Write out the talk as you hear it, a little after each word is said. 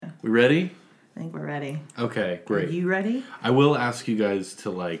We ready? I think we're ready. Okay, great. Are you ready? I will ask you guys to,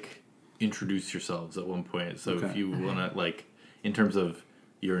 like, introduce yourselves at one point. So if you want to, like, in terms of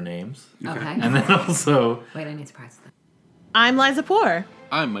your names. Okay. And then also... Wait, I need to practice that. I'm Liza Poor.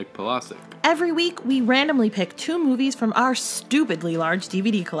 I'm Mike Polasic. Every week, we randomly pick 2 movies from our stupidly large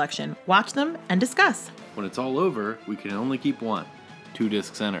DVD collection, watch them, and discuss. When it's all over, we can only keep one. 2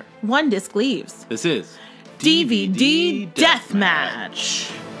 discs enter. 1 disc leaves. This is DVD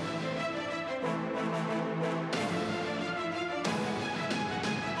Deathmatch.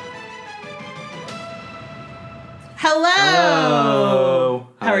 Hello.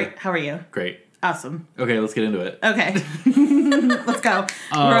 Hello. How are you? Great. Awesome. Okay, let's get into it. Okay. Let's go.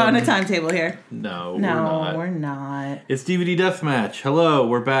 We're on a timetable here. No, We're not. It's DVD Deathmatch. Hello,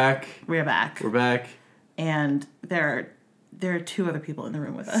 we're back. We're back. We're back. And there are 2 other people in the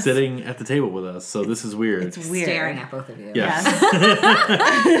room with us. Sitting at the table with us, so this is weird. It's weird. Staring at both of you. Yes.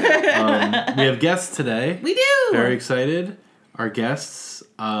 We have guests today. We do. Very excited. Our guests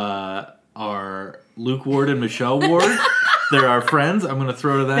are Luke Ward and Michelle Ward. They're our friends. I'm going to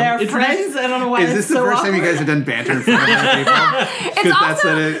throw to them. They're friends. I don't know why. Is this the first time you guys have done banter in front of other people?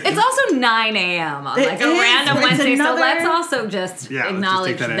 It's also 9 a.m. on like a random Wednesday, so let's also just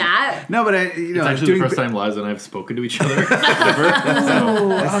acknowledge that. No, but It's actually the first time Liza and I have spoken to each other ever.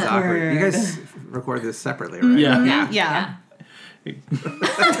 That's awkward. You guys record this separately, right? Yeah.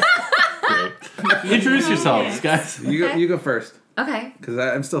 Great. Introduce yourselves, guys. You go first, Okay. because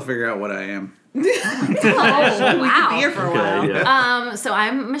I'm still figuring out what I am. Oh, wow. Here for a while. Okay, yeah. So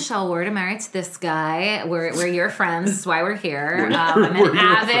I'm Michelle Ward. I'm married to this guy. We're your friends. That's why we're here. I'm We're an your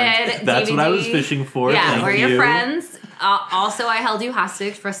avid friends. That's DVD. what I was fishing for. Yeah, Thank we're you. your friends. Also, I held you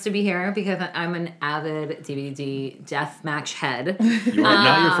hostage for us to be here because I'm an avid DVD deathmatch head. You are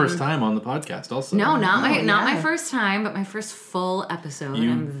not your first time on the podcast, also. No, not my first time, but my first full episode.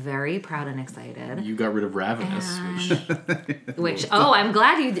 I'm very proud and excited. You got rid of Ravenous. Which I'm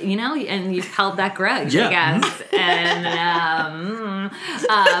glad and you've held that grudge, Yeah. I guess. And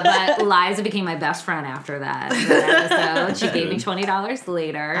but Liza became my best friend after that episode. She gave me $20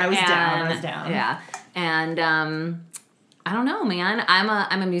 later. I was down. Yeah, and I don't know, man.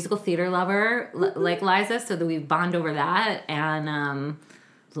 I'm a musical theater lover like Liza, so that we bond over that, and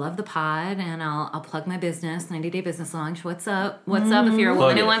love the pod. And I'll plug my business, 90 Day Business Launch. What's up? What's up if you're a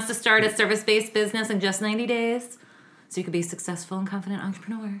woman who wants to start a service-based business in just 90 days? So you could be a successful and confident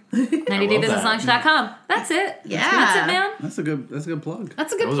entrepreneur. 90daybusinesslaunch.com. That's it. Yeah. That's it, man. That's a good plug.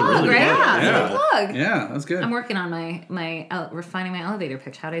 That's a good That was a plug, really right? good plug. That's a good plug. Yeah, that's good. I'm working on my refining my elevator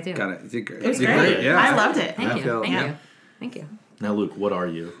pitch. How'd I do? Got it. You did great. It was You did great. Yeah. I loved it. Thank you. Yeah. Thank you. Now, Luke, what are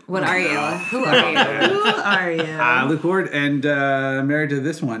you? What are you? Who are you? Who are you? Luke Ward, and married to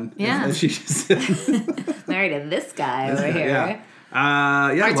this one. Yeah. As she just said. Married to this guy over here. Yeah.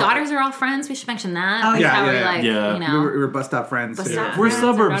 Our daughters are all friends. We should mention that. Oh, That's yeah. how we Yeah. like, Yeah. you know. We were bus stop friends. Bus Yeah. stop We're friends,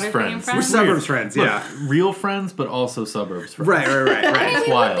 our suburbs daughters friends. being We're friends. suburbs friends, Look, yeah. real friends, but also suburbs friends. Right. I mean, It's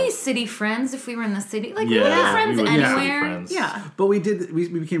we wild. would be city friends if we were in the city. Like, Yeah, we would be friends we would be city anywhere. friends. Yeah. But we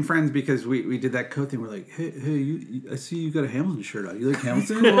became friends because we did that coat thing. We're like, hey, I see you got a Hamilton shirt on. You like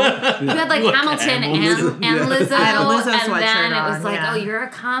Hamilton? We had like Hamilton and Lizzo, I had a Lizzo and sweatshirt then it was on, like, yeah. oh, you're a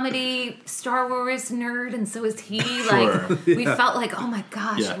comedy Star Wars nerd, and so is he. Sure. Like, we felt like, oh my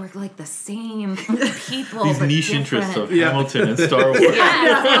gosh, Yeah. we're like the same people. These but niche different. interests of Yeah. Hamilton and Star Wars. Yes,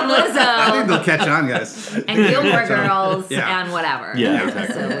 and I think Lizzo, they'll catch on, guys. and Gilmore Girls, Yeah. and whatever. Yeah,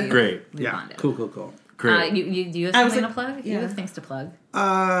 exactly. So we Yeah. bonded. Cool. Great. Do you have I was something like- to plug? yeah. You have things to plug.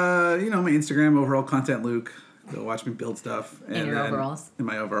 My Instagram, overall content Luke. Go watch me build stuff. In your overalls. In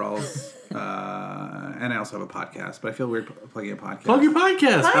my overalls. And I also have a podcast, but I feel weird plugging a podcast. Plug your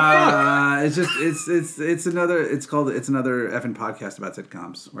podcast. It's another effing podcast about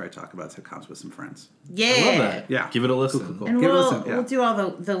sitcoms where I talk about sitcoms with some friends. Yeah. I love that. Yeah. Give it a listen. Cool. And Give it a we'll listen, yeah. we'll do all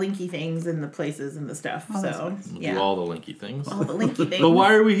the linky things and the places and the stuff. that's So nice. We'll yeah, do all the linky things. all the linky things. But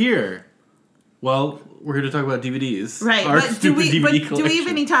why are we here? Well, we're here to talk about DVDs. Right. Our But do stupid we DVD do we have collection.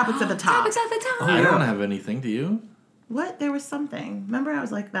 any topics at the top? Topics at the top. I don't have anything. Do you? What? There was something. Remember, I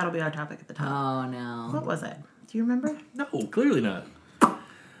was like, that'll be our topic at the top. Oh no. What was it? Do you remember? No, clearly not.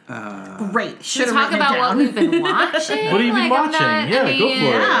 Great. Should Should we talk about what we've been watching? What have you been I'm watching? Yeah, go for it.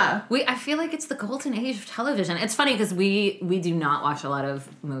 Yeah. I feel like it's the golden age of television. It's funny because we do not watch a lot of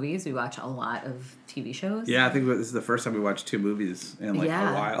movies. We watch a lot of TV shows. Yeah, I think this is the first time we watched 2 movies in a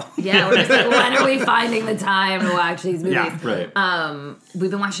while. Yeah, we're just like, when are we finding the time to watch these movies? Yeah. Right.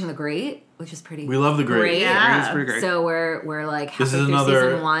 We've been watching The Great, which is pretty. We love The Great. Yeah. It's pretty great. So we're like This halfway is through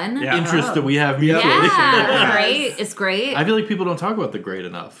another season 1. Yeah. interest that we have mutually. Yeah, great. It's great. I feel like people don't talk about The Great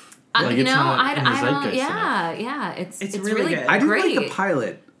enough. Like, you it's know, not in the I don't. zeitgeist enough. Yeah. It's really good. I didn't great. like the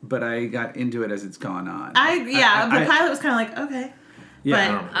pilot. but I got into it as it's gone on. The pilot was kind of like, okay.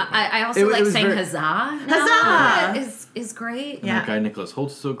 Yeah. But I also like was saying very- huzzah. Huzzah! Is great. Yeah. That guy Nicholas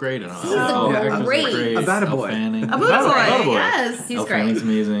Holt is so great, and He's all the actors are great. About a Elle Boy. Fanning. About a Boy, yes. He's Elle great. Fanning's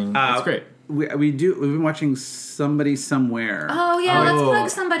amazing. It's great. We've been watching Somebody Somewhere Oh yeah, let's Oh. plug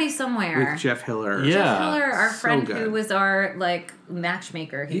Somebody Somewhere. with Jeff Hiller. Yeah. Jeff Hiller, our So friend good. who was our like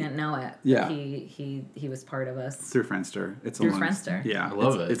matchmaker. He didn't know it. Yeah. He was part of us. Through Friendster. It's a Through long- Friendster. Yeah. I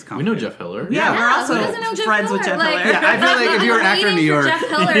love It's it. We know complicated. Jeff Hiller. Yeah, we're Yeah, also who doesn't know Jeff friends with Hiller? Jeff Like- Hiller. Yeah, I feel like if you're an actor in New York. We've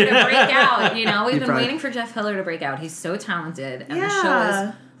been waiting for Jeff Hiller to break out. You know, we've You been probably- waiting for Jeff Hiller to break out. He's so talented, and the Yeah. show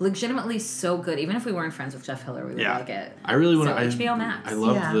is legitimately so good. Even if we weren't friends with Jeff Hiller, we would Yeah. like it. I really want So, to. HBO Max. I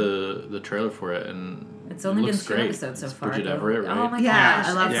loved Yeah. the trailer for it, and It's only it been looks 2 great. episodes so It's far. Bridget though. Everett, right? Oh my Yeah, gosh,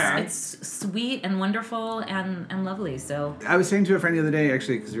 I love it's, her. it's sweet and wonderful and lovely. So I was saying to a friend the other day,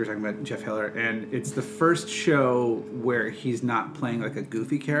 actually, because we were talking about Jeff Hiller, and it's the first show where he's not playing like a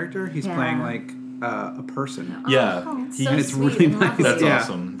goofy character. He's Yeah. playing like a person. Yeah, so And it's sweet really and nice. lovely. that's Yeah.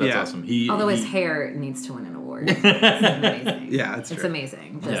 awesome. That's Yeah. awesome. Although his he- hair needs to win an award. It's amazing. Yeah, it's It's true.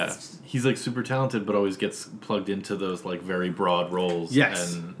 amazing. Yeah, Just he's like super talented, but always gets plugged into those like very broad roles.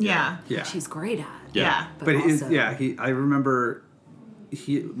 Yes. and Yeah. Yeah. she's great at. Yeah. But also- I remember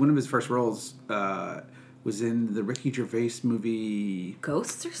one of his first roles was in the Ricky Gervais movie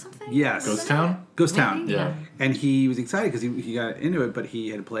Ghosts or something? Yes. Ghost Town. Ghost Town. Maybe? Yeah. And he was excited because he got into it, but he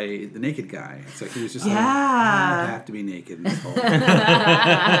had to play the naked guy. So he was just like, Yeah. I have to be naked in this whole.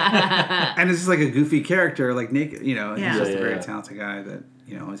 And it's just like a goofy character, like naked, you know. And Yeah. he's just Yeah, a very yeah. talented guy that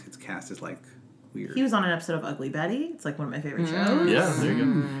always gets cast as like weird. He was on an episode of Ugly Betty. It's like one of my favorite Mm. shows. Yeah, there you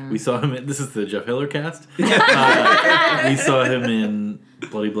go. We saw him. This is the Jeff Hiller cast. We saw him in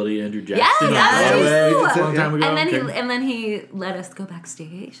Bloody Andrew Jackson. Yes, on that's Broadway true. a long time ago. And then he let us go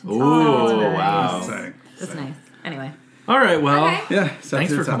backstage. Oh, nice. wow. So, That's nice. Anyway. All right, well, Okay. yeah. So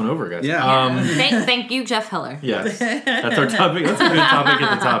thanks for that's coming up. over, guys. Yeah. Thank you, Jeff Hiller. Yes, that's our topic. That's a good topic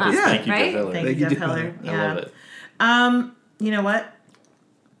at the top. Is Yeah. thank you, Right? Jeff Hiller. Thank Thank you, you, Jeff Jeff Hiller. I Yeah. love it. You know what?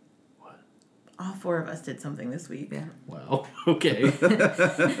 All four of us did something this week. Yeah. Well, okay.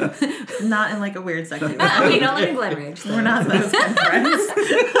 Not in like a weird sexy way. We don't live in Glenridge. So. We're not those kind of friends.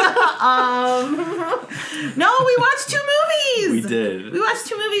 No, we watched two movies. We did. We watched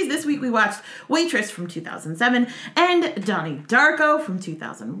two movies this week. We watched Waitress from 2007 and Donnie Darko from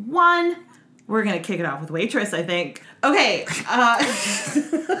 2001. We're gonna kick it off with Waitress, I think. Okay,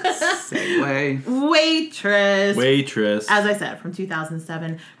 Segue. Waitress. As I said, from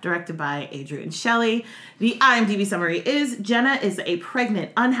 2007, directed by Adrian Shelley. The IMDb summary is Jenna is a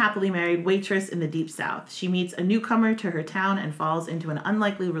pregnant, unhappily married waitress in the Deep South. She meets a newcomer to her town and falls into an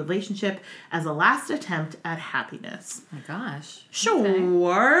unlikely relationship as a last attempt at happiness. Oh my gosh.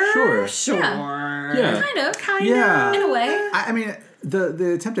 Sure. Sure. Yeah. Kind of. Kind Yeah. of. In a way. I mean,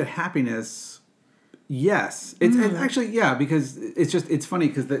 the attempt at happiness. Yes, it's actually because it's funny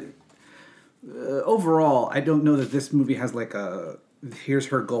because the overall I don't know that this movie has like a here's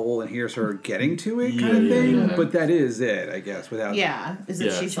her goal and here's her getting to it kind of thing, but that is it, I guess. Without Yeah. Is it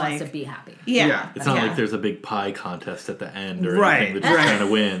Yeah. she's She wants like to be happy. Yeah. It's not Yeah. like there's a big pie contest at the end or Right, anything. They're just right. trying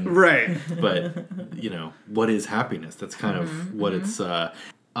to win. right. But, what is happiness? That's kind of what it's...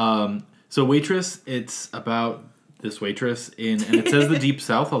 So Waitress, it's about this waitress and it says the Deep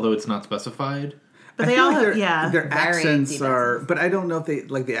South, although it's not specified. But I they feel all like have, their Very accents deep are, accents. but I don't know if they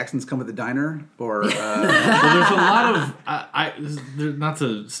like the accents come with the diner or. Well, there's a lot of... not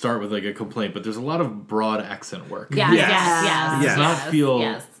to start with like a complaint, but there's a lot of broad accent work. Yes, Yes. yes, It does not feel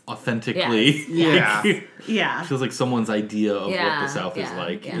yes. authentically... Yeah. Yeah. It feels like someone's idea of what Yeah, the South is yeah,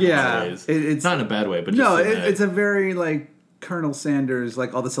 like. yeah. in Yeah, some ways. it's not in a bad way, but no, just in it's a very like Colonel Sanders,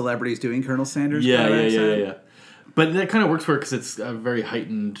 like all the celebrities doing Colonel Sanders. yeah, kind of yeah, yeah, accent. yeah. But that kind of works for it because it's a very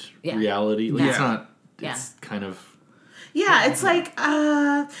heightened Yeah. reality. Like it's Yeah. not. Yeah. It's kind of. Yeah, it's like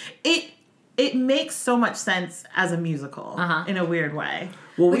it makes so much sense as a musical in a weird way.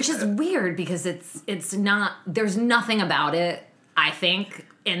 Well, Which is weird because it's not, there's nothing about it, I think,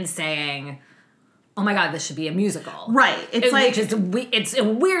 in saying, oh my God, this should be a musical. Right. It's like it's a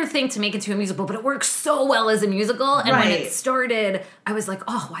weird thing to make into a musical, but it works so well as a musical. And when Right. it started, I was like,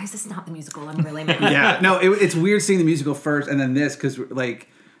 oh, why is this not the musical? I'm really mad. yeah, no, it's weird seeing the musical first and then this because like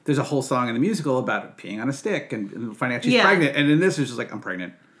there's a whole song in the musical about peeing on a stick and finding out she's Yeah. pregnant, and in this it's just like I'm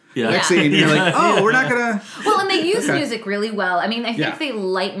pregnant. Yeah. Next scene, you're like, oh, we're not gonna. Well, and they use Okay. music really well. I mean, I think Yeah. they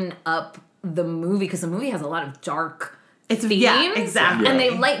lighten up the movie because the movie has a lot of dark It's themes. yeah, exactly. And they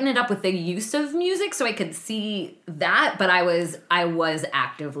lighten it up with the use of music, so I could see that. But I was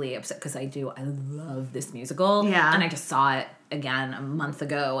actively upset because I love this musical. Yeah. And I just saw it again a month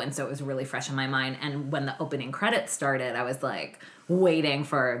ago, and so it was really fresh in my mind. And when the opening credits started, I was like waiting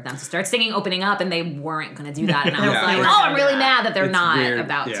for them to start singing opening up, and they weren't going to do that. And I was like, oh, I'm really mad that they're not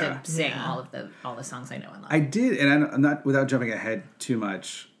about to sing all the songs I know and love. I did, and I'm not, without jumping ahead too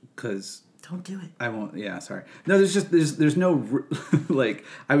much, because... Don't do it. I won't. Yeah, sorry. No, there's no like.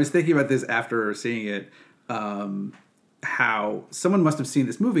 I was thinking about this after seeing it. How someone must have seen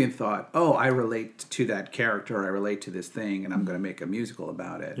this movie and thought, "Oh, I relate to that character. I relate to this thing, and I'm going to make a musical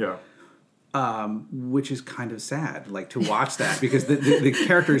about it." Yeah. Which is kind of sad, like to watch that because the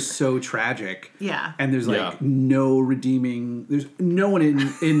character is so tragic. Yeah. And there's like no redeeming. There's no one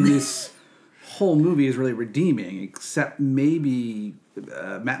in this whole movie is really redeeming except maybe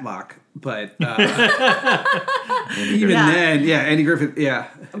Matlock. But even then, Andy Griffith,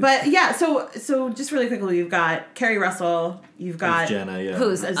 But so just really quickly, you've got Kerry Russell, you've got Jenna,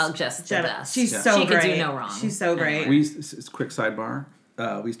 who's just Jenna. The best. She's so she great. Could do no wrong. She's so great. Quick sidebar.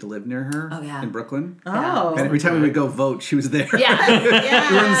 We used to live near her in Brooklyn. Oh. And every time we would go vote, she was there. Yeah.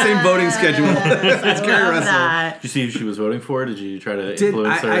 We were on the same voting schedule. That's Kerry Russell. That. Did you see who she was voting for? Did you try to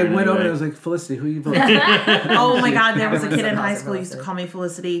influence her? I went over and I was like, Felicity, who are you voting for? Oh my God, there was a kid in high school who used to call me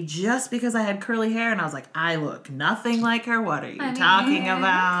Felicity just because I had curly hair, and I was like, I look nothing like her. What are you talking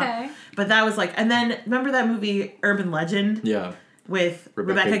about? Okay. But that was like, and then remember that movie Urban Legend? Yeah. With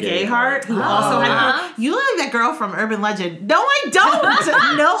Rebecca Gayheart, who also had you look like that girl from Urban Legend. No, I don't.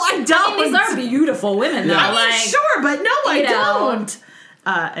 No, I don't. I mean, these are beautiful women, though. I mean, sure, but no, I don't.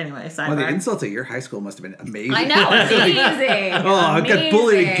 Anyway, sidebar. Well, the insults at your high school must have been amazing. I know, amazing. I got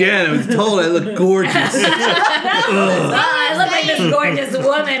bullied again. I was told I looked gorgeous. I look like this gorgeous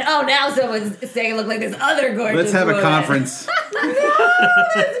woman. Oh, now someone's saying I look like this other gorgeous Let's have woman. a conference. No,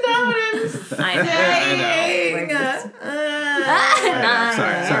 that's not what I'm saying.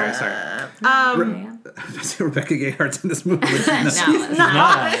 Sorry. Rebecca Gayheart's in this movie. She's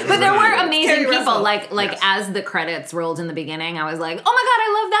not. But there were amazing people. Like as the credits rolled in the beginning, I was like, oh my God, I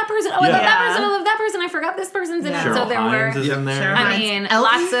love that person. Oh, I love that person. I love that person. I forgot this person's in it. Cheryl So there Hines were. is in there. I mean,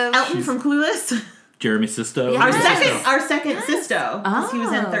 Elton from Clueless. Jeremy Sisto. Our second Sisto. Because he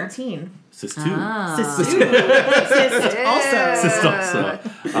was in 13. Sis 2. Sis also.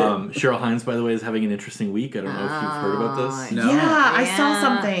 Cheryl Hines, by the way, is having an interesting week. I don't know if you've heard about this. No. Yeah, I saw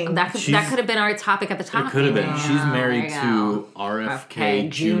something. That could have been our topic at the top. It could have been. She's married to RFK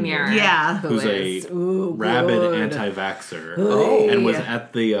Jr. Yeah. Who's a rabid anti-vaxxer. And was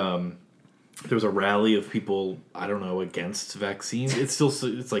at the... there was a rally of people, I don't know, against vaccines. It's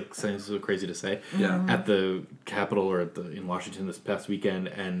like so crazy to say. Yeah. At the Capitol or in Washington this past weekend,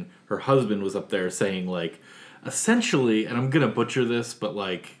 and her husband was up there saying, like, essentially, and I'm gonna butcher this, but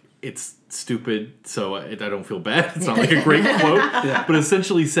like, it's stupid, so I don't feel bad. It's not like a great quote, but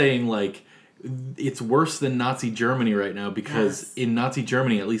essentially saying like, it's worse than Nazi Germany right now because in Nazi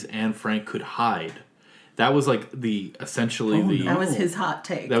Germany, at least Anne Frank could hide. That was like that was his hot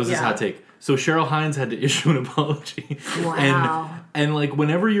take. That was his hot take. So Cheryl Hines had to issue an apology. Wow. And like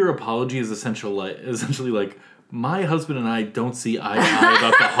whenever your apology is essentially like, my husband and I don't see eye to eye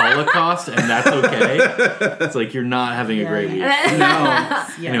about the Holocaust, and that's okay. It's like you're not having a great week. No.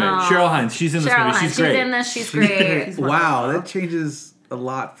 Anyway, Cheryl Hines, she's in this movie. She's great. She's in this. She's great. Wow, that changes a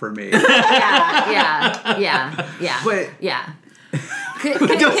lot for me. Yeah. But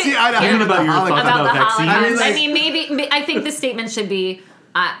We don't see eye to eye about your thoughts about vaccines. I mean, maybe I think the statement should be,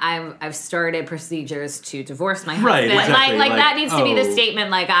 I've started procedures to divorce my husband. Right, exactly. Like that needs to be the statement.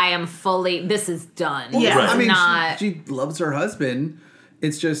 Like I am fully. This is done. Yeah, right. I mean, not. she loves her husband.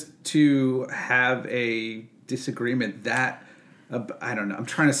 It's just to have a disagreement that. I don't know. I'm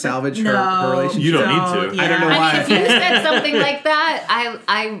trying to salvage her relationship. You don't need to. Yeah. I don't know why. I mean, if you said something like that,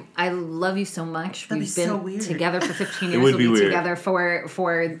 I love you so much. That'd We've be been so weird. together for 15 years. It would be we'll be weird. together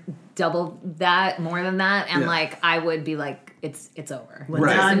for double that, more than that, and like I would be like, it's over.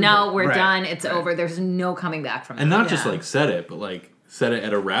 Right. done. No, we're Right. done. It's over. There's no coming back from it. And not just like said it, but like said it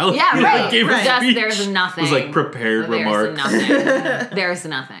at a rally. Yeah, right. Gave a Just speech. there's nothing. It was like prepared remarks. There's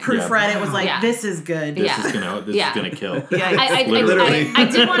nothing. Proofread it was like, this is good. This is gonna kill. Literally. I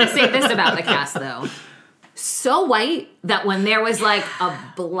did want to say this about the cast though. So white that when there was like a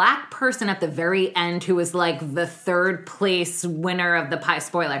black person at the very end who was like the third place winner of the pie,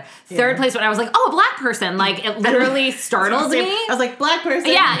 spoiler, third place winner, I was like, oh, a black person. Like it literally startled me. I was like, black person.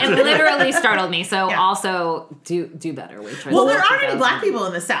 Yeah, it literally startled me. So also do better, waitress. Well, there aren't any black people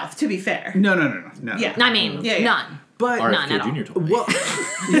in the South, to be fair. No. Yeah. I mean, none. But None at all. RFK Jr. told me. well,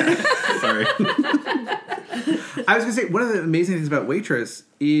 Sorry. I was gonna say one of the amazing things about Waitress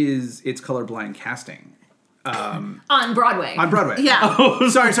is its colorblind casting. On Broadway. On Broadway. Yeah. Oh,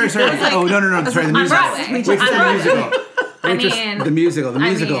 sorry. like- Oh, no. Sorry, the on musical. Broadway. Waitress On the Broadway. musical. The musical.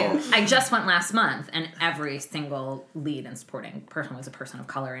 I just went last month, and every single lead and supporting person was a person of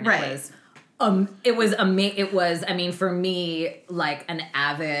color, and it was I mean, for me, like an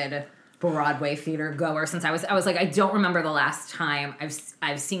avid Broadway theater goer since I was like, I don't remember the last time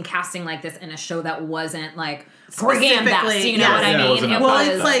I've seen casting like this in a show that wasn't like best, you know what I mean?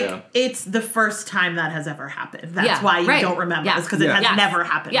 It's like it's the first time that has ever happened. That's why you don't remember this, because it has never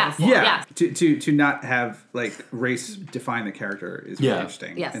happened before. Yeah. To not have like race define the character is really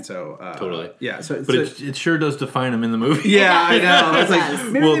interesting. Yes. And so totally. Yeah. But it sure does define him in the movie. Yeah, I know. It's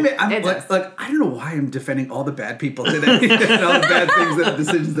like maybe I'm like I don't know why I'm defending all the bad people today and all the bad things,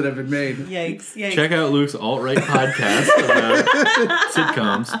 decisions that have been made. Yikes. Check out Luke's alt-right podcast about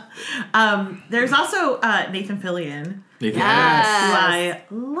sitcoms. There's also Nathan Fillion. Yes. Who I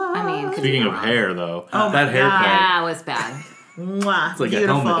love. I mean, Speaking of hair, though, Oh that my haircut. God. Yeah, it was bad. Mwah, It's like a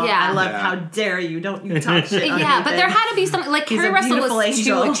beautiful. helmet. Yeah. I love. Yeah. How dare you? Don't you talk shit on Yeah, but Nathan. there had to be something like He's Carrie a Russell was beautiful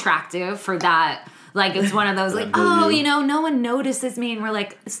angel. too attractive for that. Like it's one of those like, no one notices me, and we're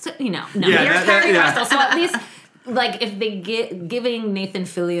like, no, Yeah, you're Carrie yeah. Russell. So at least, like, if they giving Nathan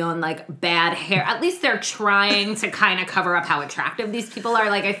Fillion like bad hair, at least they're trying to kind of cover up how attractive these people are.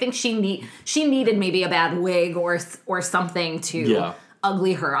 Like, I think she needed maybe a bad wig or something to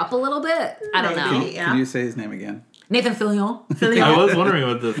ugly her up a little bit. I don't know. Yeah. Can you say his name again? Nathan Fillion. I was wondering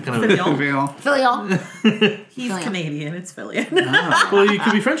what the kind of. Fillion. He's Canadian. It's Fillion. Well, you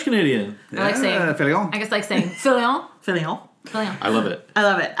could be French Canadian. I like saying. I guess like saying Fillion. Fillion. Fillion. I love it. I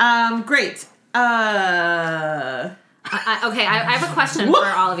love it. Great. Okay, I have a question for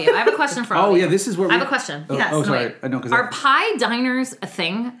all of you. I have a question for all of you. Oh, yeah, this is where I have a question. Yes. Oh, sorry. Wait. No, because Are pie diners a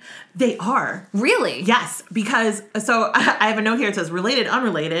thing? They are. Really? Yes, because so I have a note here. It says related,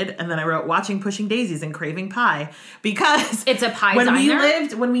 unrelated, and then I wrote watching Pushing Daisies and craving pie because It's a pie when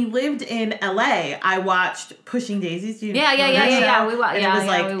diner? when we lived in LA, I watched Pushing Daisies. Yeah. We We wa- it yeah, was yeah,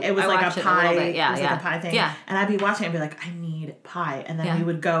 like we- it was I like watched a it a little pie. bit. Yeah, it was yeah. like a pie thing. Yeah. And I'd be watching it and be like, I need pie, and then Yeah. we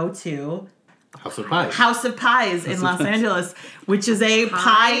would go to House of Pies. House of Pies in Los Angeles, which is a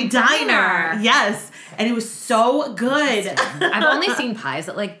pie diner. Yes, and it was so good. I've only seen pies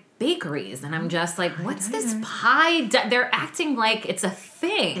at like bakeries, and I'm just like, what's this pie? They're acting like it's a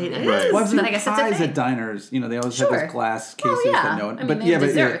thing. It is. Right. Well, I've seen But I guess it's a pies thing. at diners. You know, they always Sure. have those glass cases yeah. that no one. I mean, But they have but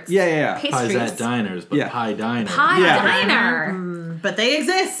desserts. yeah. Pies Pastries. at diners, but Yeah. pie diner. Pie Yeah. diner. But they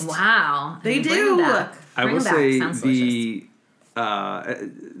exist. Wow. They Bring do. them back. I Bring will them back. say Sounds delicious.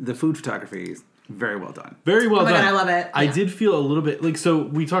 the food photography is very well done. Very well Oh my done. God, I love it. I did feel a little bit like, so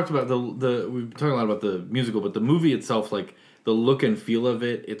we talked about we talked a lot about the musical, but the movie itself, like the look and feel of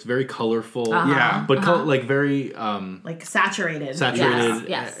it, it's very colorful. Yeah. But like very Like saturated. saturated.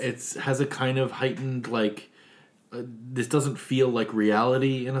 Yes. It has a kind of heightened like this doesn't feel like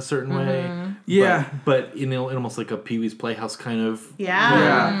reality in a certain way. Yeah. But in almost like a Pee-wee's Playhouse kind of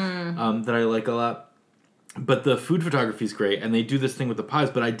Yeah. way, that I like a lot. But the food photography is great, and they do this thing with the pies.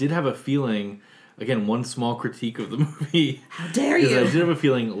 But I did have a feeling, again, one small critique of the movie. How dare is you? I did have a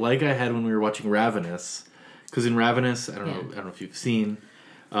feeling like I had when we were watching Ravenous, because in Ravenous, I don't know if you've seen.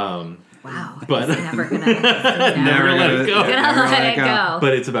 Wow. But Never gonna never let it go. Gonna let it go.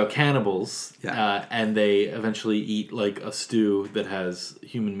 But it's about cannibals, Yeah. and they eventually eat like a stew that has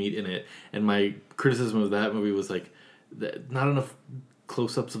human meat in it. And my criticism of that movie was like, not enough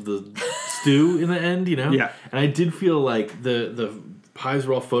close-ups of the stew in the end, you know? Yeah. And I did feel like the pies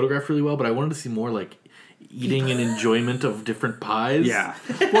were all photographed really well, but I wanted to see more like eating and enjoyment of different pies. Yeah.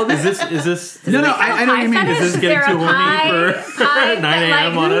 Well, is this? No, I know what you mean. Is this getting too horny for 9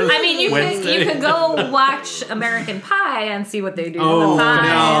 a.m. on a I mean, you Wednesday? could go watch American Pie and see what they do Oh, to the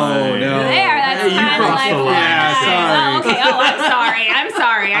pies. no. There, that's Hey, you kind of crossed like the line. Yeah, sorry. Oh, okay. Oh, I'm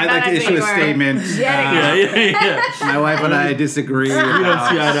sorry. I'd like to issue a statement. Yeah. My wife and I disagree. We don't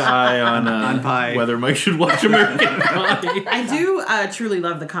see eye to eye on Pie. whether Mike should watch American Pie. I do truly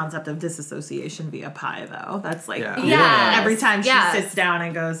love the concept of disassociation via pie, though. That's like Yeah. Yes. every time she Yes. sits down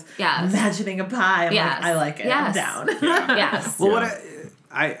and goes, Yes. imagining a pie. I'm Yes. like, I like it. Yes. I'm down. Yes. Well,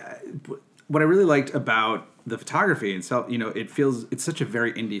 Yeah. what I really liked about the photography itself, you know, it's such a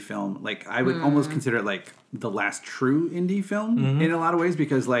very indie film. Like I would almost consider it like the last true indie film in a lot of ways,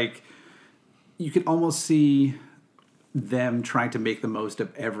 because like you could almost see them trying to make the most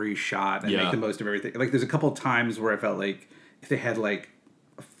of every shot and make the most of everything. Like there's a couple times where I felt like if they had like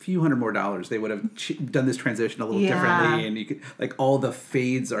few $100 more, they would have done this transition a little differently, and you could like all the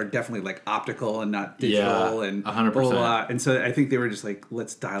fades are definitely like optical and not digital, and 100%. And so I think they were just like,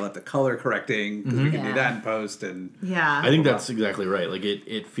 let's dial up the color correcting because we can do that in post, and I think that's exactly right. Like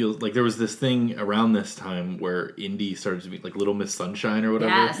it feels like there was this thing around this time where indie started to be like Little Miss Sunshine or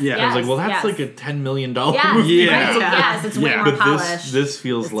whatever. I was like, well, that's like a $10 million movie. Yes, it's way more but polished. This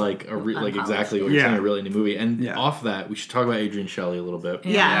feels like like exactly what you're saying, a really indie movie. And off that, we should talk about Adrienne Shelly a little bit.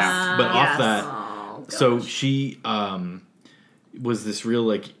 But off that, so she was this real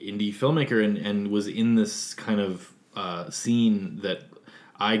like indie filmmaker and was in this kind of scene that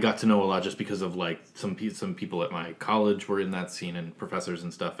I got to know a lot just because of like some people at my college were in that scene and professors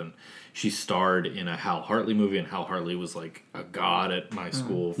and stuff, and she starred in a Hal Hartley movie, and Hal Hartley was like a god at my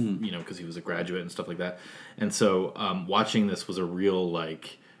school, you know, because he was a graduate and stuff like that. And so watching this was a real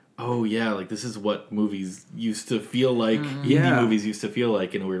like, oh yeah, like this is what movies used to feel like, indie movies used to feel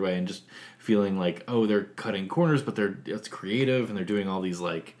like in a weird way, and just feeling like, oh, they're cutting corners, but it's creative, and they're doing all these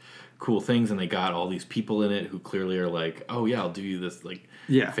like cool things, and they got all these people in it who clearly are like, oh yeah, I'll do you this like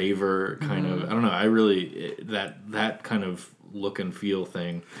favor kind of. I don't know. I really that kind of look and feel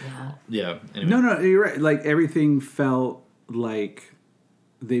thing. Yeah. Anyway. No, you're right. Like everything felt like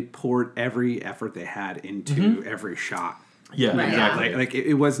they poured every effort they had into every shot. Yeah, exactly. Like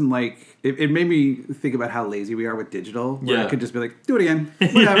it wasn't like it made me think about how lazy we are with digital. Where I could just be like, do it again,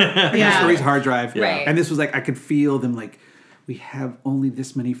 whatever. Erase hard drive. And this was like I could feel them like, we have only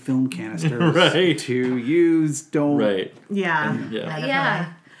this many film canisters to use. Don't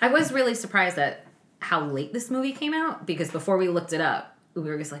Yeah. I was really surprised at how late this movie came out, because before we looked it up, we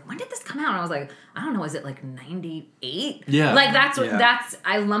were just like, when did this come out? And I was like, I don't know, is it like 98? Yeah. Like that's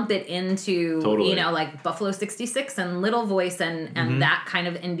I lump it into, you know, like Buffalo 66 and Little Voice and that kind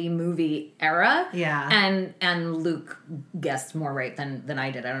of indie movie era. Yeah. And Luke guessed more right than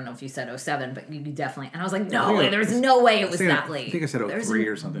I did. I don't know if you said 07, but you definitely, and I was like, no, there's no way it was that late. I think I said 03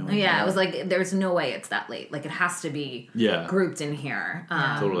 or something like that. Yeah, it was like, there's no way it's that late. Like it has to be grouped in here.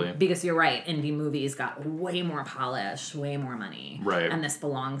 Totally. Because you're right, indie movies got way more polish, way more money. Right. And this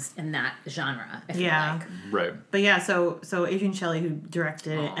belongs in that genre, I feel like. Right. But yeah, so Adrienne Shelly, who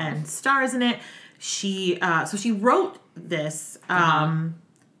directed it and stars in it, she wrote this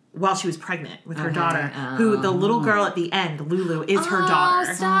while she was pregnant with her daughter, who the little girl at the end, Lulu, is her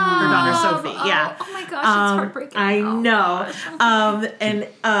daughter. Stop. Her daughter Sophie. Yeah. Oh my gosh, it's heartbreaking. I know. And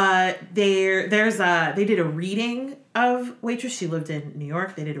they did a reading of Waitress. She lived in New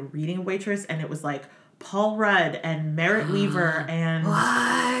York. They did a reading of Waitress, and it was like Paul Rudd and Merritt Weaver, and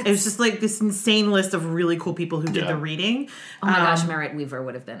it was just like this insane list of really cool people who did the reading. Oh my gosh, Merritt Weaver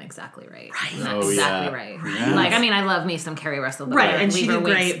would have been exactly right. Right. Yes. Like, I mean, I love me some Carrie Russell, but right, and Weaver she did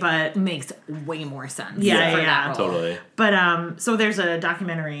great, but makes way more sense. Yeah, totally. But so there's a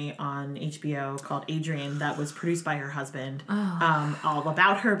documentary on HBO called Adrienne that was produced by her husband, all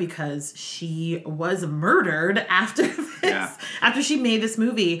about her, because she was murdered after this, after she made this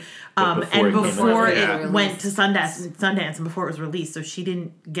movie, before it went to Sundance, and before it was released, so she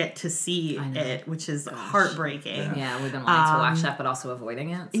didn't get to see it, which is heartbreaking. Yeah, we've been wanting to watch that, but also avoiding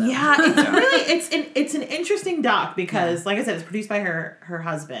it. So. Yeah, it's really it's an interesting doc because, like I said, it's produced by her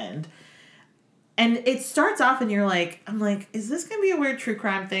husband. And it starts off, and I'm like, is this going to be a weird true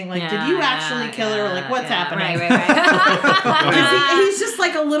crime thing? Like, did you actually kill her? Like, what's happening? Right. He's just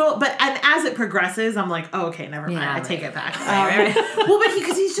like a little, and as it progresses, I'm like, oh, okay, never mind. I take it back. Well, but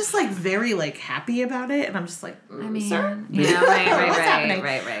because he's just like very like happy about it, and I'm just like, sir? Yeah,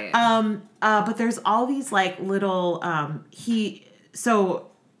 right. But there's all these like little, so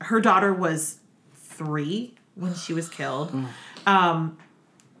her daughter was 3 when she was killed.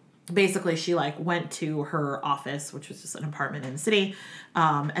 Basically, she like went to her office, which was just an apartment in the city,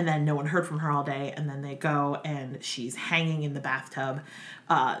 and then no one heard from her all day. And then they go, and she's hanging in the bathtub.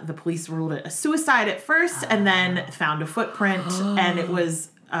 The police ruled it a suicide at first, and then found a footprint, and it was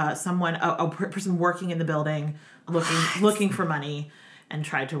someone, a person working in the building, looking for money, and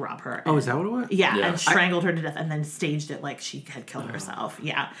tried to rob her. Oh, is that what it was? Yeah, and strangled her to death, and then staged it like she had killed herself.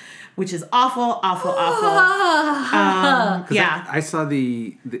 Yeah, which is awful. I saw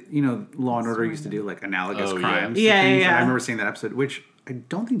the Law and Order used to do like analogous crimes. Yeah. And I remember seeing that episode, which I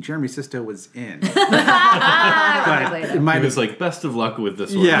don't think Jeremy Sisto was in. But it might was like, best of luck with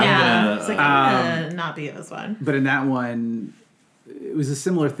this one. Yeah. It's like, I'm gonna not be in this one. But in that one, it was a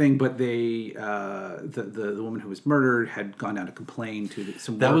similar thing, but they the woman who was murdered had gone down to complain to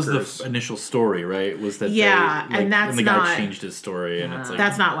some That workers. was the initial story, right? Was that and that's and the not, guy changed his story, and it's like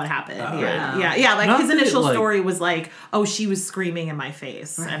that's not what happened. right. Yeah. Like Not his that it, initial like- story was like, oh, she was screaming in my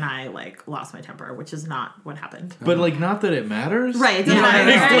face, and I like lost my temper, which is not what happened. But like, not that it matters, Right, it doesn't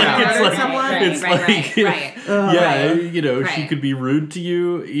matter. It's like, yeah, you know, she Right. could be rude to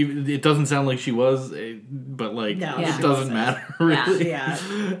you. Even it doesn't sound like she was, but like, No, it she doesn't wasn't. matter really. Yeah.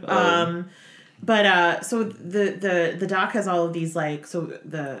 So the doc has all of these like, so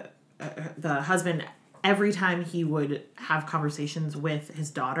the husband, every time he would have conversations with his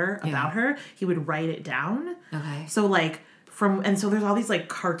daughter about her, he would write it down. Okay. So like so there's all these like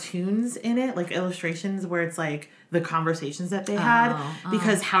cartoons in it, like illustrations where it's like the conversations that they had,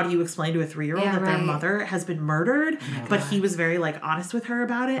 because how do you explain to a 3-year-old Yeah, that their right. mother has been murdered? But he was very like honest with her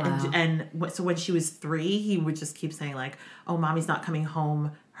about it, so when she was 3, he would just keep saying like, "Oh, mommy's not coming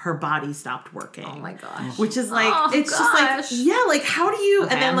home. Her body stopped working." Oh my gosh. Which is like, Oh, it's gosh. just like, yeah, like how do you?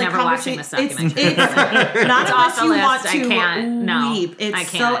 Okay, and then I'm like never watching this it's documentary. not It's off unless the you list. want I to can't. No, weep. It's I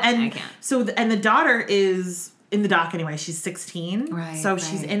so can't. and I can't. so and the daughter is in the doc anyway. She's 16, Right, so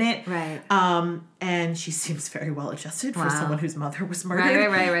she's in it, right. and she seems very well adjusted for Wow. someone whose mother was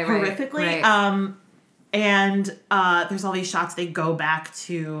murdered, Right. horrifically. Right. And there's all these shots. They go back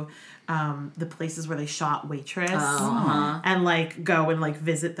to the places where they shot Waitress, and like go and like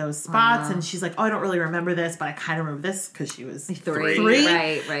visit those spots. And she's like, "Oh, I don't really remember this, but I kind of remember this because she was 3.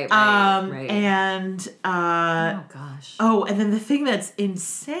 Right. And oh gosh. oh, and then the thing that's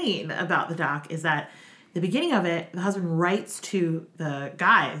insane about the doc is that the beginning of it, the husband writes to the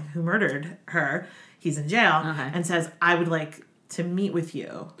guy who murdered her. He's in jail, and says, "I would like to meet with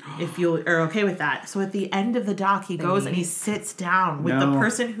you if you are okay with that." So at the end of the doc, he goes and he sits down with the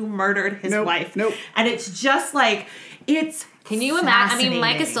person who murdered his wife. And it's just like, it's Can you imagine? I mean,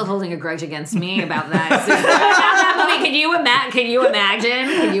 Mike is still holding a grudge against me about that. So, about that movie. Can you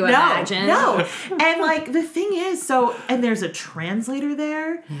imagine? No. And like the thing is, and there's a translator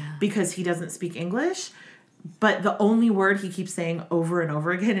there because he doesn't speak English. But the only word he keeps saying over and over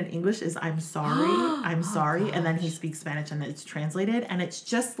again in English is "I'm sorry, I'm sorry," gosh. and then he speaks Spanish and it's translated, and it's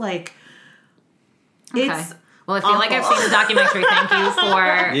just like, Okay. it's Well, I feel like I've seen the documentary. Thank you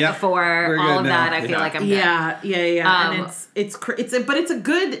for all of that. I feel like I'm good. Yeah. And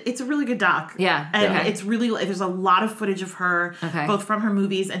it's a really good doc. Yeah. And it's really, there's a lot of footage of her, Okay. both from her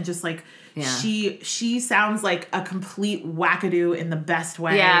movies and just like, she sounds like a complete wackadoo in the best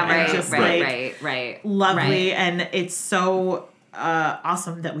way. Yeah, and right, just right. lovely. And it's so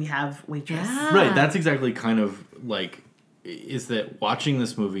awesome that we have Waitress. Yeah. Right, that's exactly kind of like, is that watching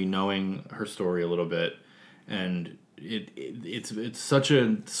this movie, knowing her story a little bit, and it's such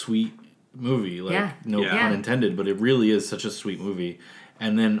a sweet movie, like no pun intended, but it really is such a sweet movie.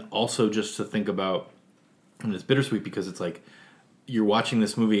 And then also just to think about, and it's bittersweet because it's like you're watching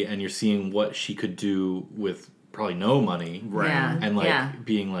this movie and you're seeing what she could do with probably no money, right? Yeah. And like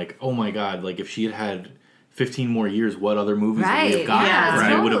being like, oh my god, like if she had 15 more years, what other movies would we have gotten?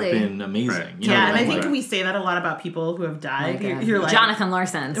 Yeah, It would have been amazing. You know and I what think we say that a lot about people who have died. Like, you're like Jonathan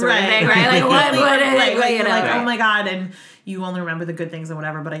Larson, sort right? of thing, right? Like what like, you know? Like, oh my god, and you only remember the good things and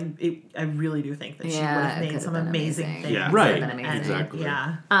whatever. But I really do think that she would have made some amazing things. Yeah, right. And, Exactly.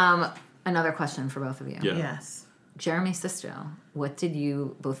 Yeah. Another question for both of you. Yeah. Yes. Jeremy Sisto, what did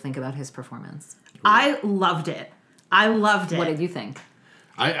you both think about his performance? I loved it. What did you think?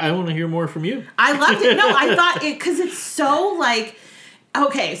 I want to hear more from you. I loved it. No, I thought it because it's so like,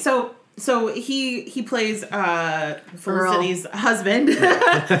 okay, so he plays Felicity's husband,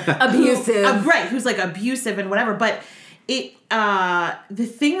 abusive, right? Who's like abusive and whatever. But it the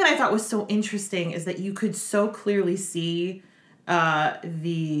thing that I thought was so interesting is that you could so clearly see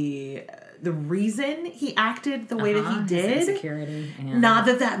the reason he acted the way that he did. His insecurity. Not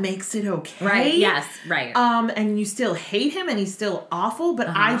that makes it okay. Right. Yes. Right. And you still hate him and he's still awful, but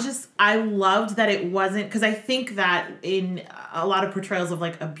I loved that it wasn't, because I think that in a lot of portrayals of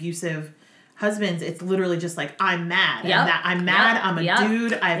like abusive husbands, it's literally just like, I'm mad. Yep. And that I'm mad, I'm a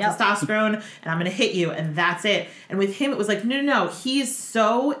dude, I have testosterone, and I'm gonna hit you, and that's it. And with him, it was like, no. He is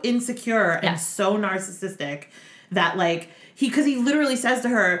so insecure and so narcissistic that like, because he literally says to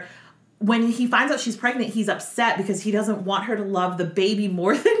her, when he finds out she's pregnant, he's upset because he doesn't want her to love the baby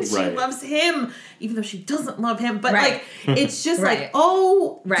more than she loves him, even though she doesn't love him. But like, it's just like,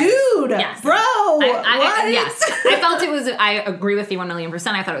 oh, dude, bro, what? Yes, I felt it was. I agree with you 1,000,000%.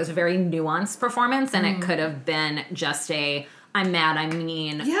 I thought it was a very nuanced performance, and it could have been just a I'm mad, I'm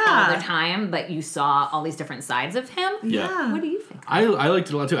mean Yeah. all the time, but you saw all these different sides of him. Yeah. What do you think? I liked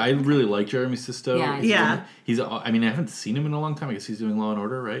it a lot too. I really like Jeremy Sisto. Yeah. He's I mean, I haven't seen him in a long time. I guess he's doing Law and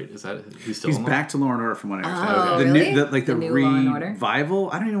Order, right? Is that he's still? He's on back to Law and Order from what I understand. Oh, the really? new, The new Law and Order? revival.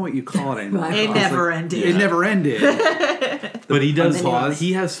 I don't even know what you call it anymore. It never ended. It never ended. But he does. Pause.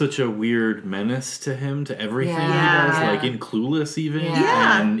 He has such a weird menace to him, to everything Yeah. he does. Yeah. Like in Clueless, even.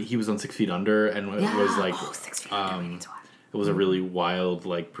 Yeah. And he was on 6 Feet Under, and it was like, 6 feet under, we need to watch. it was a really wild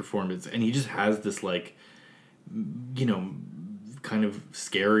like performance, and he just has this like, you know, kind of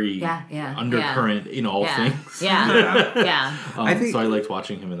scary undercurrent in all things. Yeah. I think- so I liked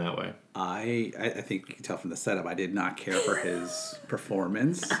watching him in that way. I think you can tell from the setup I did not care for his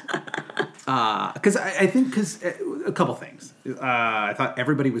performance. Because I think a couple things. I thought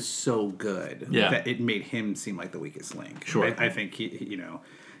everybody was so good that it made him seem like the weakest link. Sure. I think he,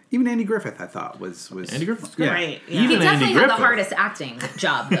 even Andy Griffith I thought was Andy Griffith's good. Right. He Even definitely Andy had the Griffith. hardest acting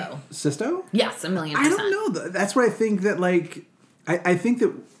job, though. Sisto? Yes, 1,000,000%. I don't know. That's why I think that like I think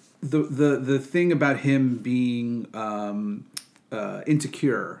that the thing about him being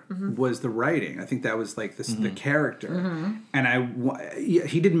insecure was the writing. I think that was like the character, and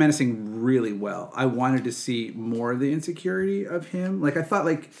he did menacing really well. I wanted to see more of the insecurity of him. Like I thought,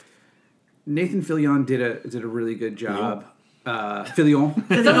 like Nathan Fillion did a really good job. Fillion.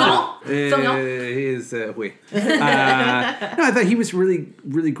 He is oui. No, I thought he was really,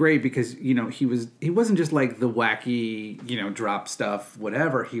 really great because he wasn't just like the wacky drop stuff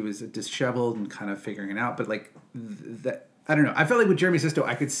whatever. He was disheveled and kind of figuring it out. But like that, I don't know. I felt like with Jeremy Sisto,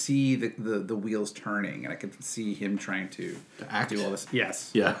 I could see the wheels turning, and I could see him trying to act. do all this.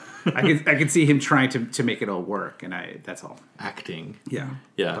 Yes. Yeah. I could see him trying to make it all work, and that's all. Acting. Yeah.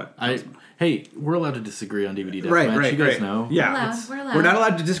 Yeah. Hey, we're allowed to disagree on DVD Deathmatch. Right. You guys know. Yeah. We're allowed. We're not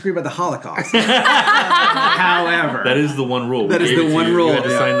allowed to disagree about the Holocaust. However, That is the one rule. That We is gave the it to one you. rule, You had to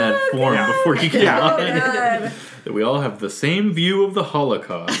yeah. sign that form before you came on. God. That we all have the same view of the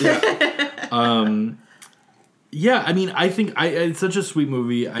Holocaust. Yeah, I mean, I think it's such a sweet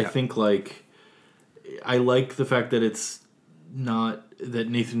movie. I think, like, I like the fact that it's not, that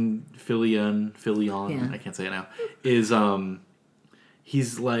Nathan Fillion, I can't say it now, is,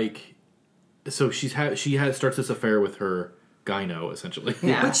 he's like, so she starts this affair with her gyno, essentially.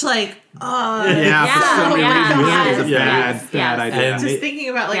 Yeah. Which, like, for so many reasons, yes, it's a yes, bad idea. And just thinking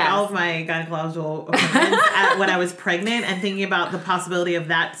about like Yes. all of my gynecological appointments when I was pregnant, and thinking about the possibility of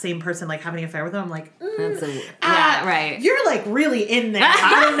that same person like having an affair with them, I'm like, That's right. You're like really in there.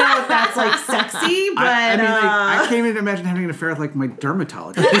 I don't know if that's like sexy, but I mean, like, I can't even imagine having an affair with like my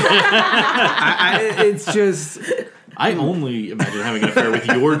dermatologist. It's just. I only imagine having an affair with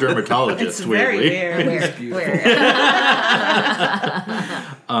your dermatologist, it's very weirdly. weird.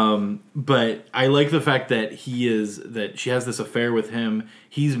 But I like the fact that she has this affair with him.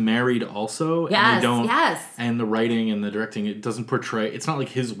 He's married also. Yes, and they don't, yes. And the writing and the directing, it doesn't portray, it's not like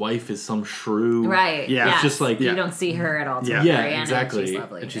his wife is some shrew. Right. Yeah. Yes. It's just like- you don't see her at all. till Yeah. the Yeah, very end, exactly. And she's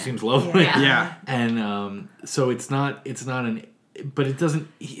lovely. And she seems lovely. Yeah. Yeah. And so it's not but it doesn't,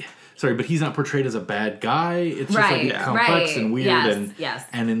 but he's not portrayed as a bad guy. It's just Right, like complex right. and weird. Yes.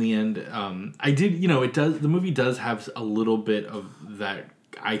 And in the end, the movie does have a little bit of that,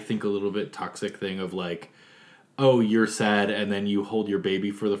 I think a little bit toxic thing of like, oh, you're sad, and then you hold your baby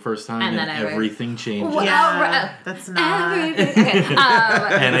for the first time, and then everything changes. Well, Yeah, that's not. Okay.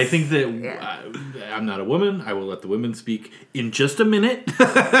 And I think that I'm not a woman. I will let the women speak in just a minute.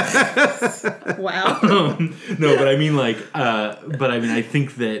 Wow. No, but I mean, I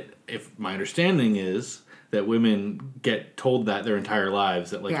think that if my understanding is that women get told that their entire lives,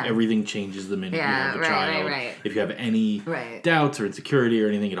 that like everything changes the minute you have a child. Right. If you have any doubts or insecurity or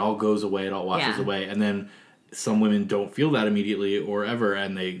anything, it all goes away. It all washes away, and then some women don't feel that immediately or ever,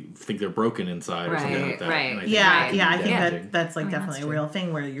 and they think they're broken inside or something like that. Right. And I think Yeah, that yeah, I can be think damaging. that's like definitely a real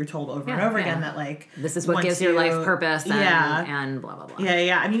thing where you're told over and Yeah, over yeah. again that like This is what once gives your you- life purpose and, Yeah. and blah, blah, blah.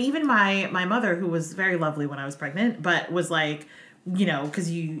 Yeah. I mean, even my mother, who was very lovely when I was pregnant, but was like, because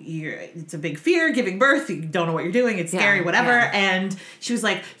you're it's a big fear giving birth. You don't know what you're doing. It's scary, whatever. yeah. And she was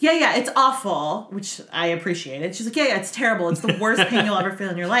like, yeah, it's awful, which I appreciated. She's like, yeah, it's terrible. It's the worst pain you'll ever feel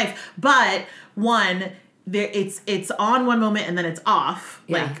in your life. But it's on one moment and then it's off.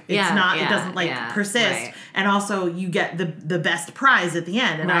 Yeah. Like it's not. It doesn't persist. Right. And also you get the best prize at the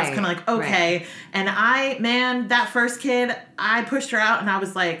end. And I was kind of like, okay. Right. And that first kid, I pushed her out and I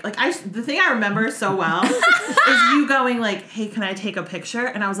was like the thing I remember so well is you going like, hey, can I take a picture?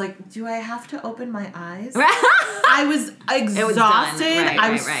 And I was like, do I have to open my eyes? I was exhausted. Right,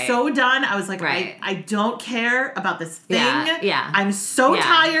 I was right. so done. I was like, Right. I don't care about this thing. Yeah. I'm so Yeah.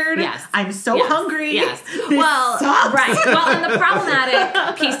 tired. Yes. I'm so Yes. hungry. Yes. Well, sucks. right. Well, and the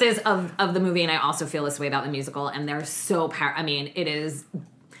problematic pieces of the movie, and I also feel this way about the musical, and they're so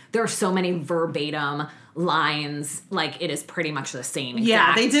there are so many verbatim lines, like it is pretty much the same exact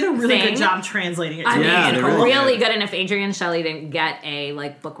Yeah, they did a really thing. good job translating it. I mean, they really good. And if Adrienne Shelley didn't get a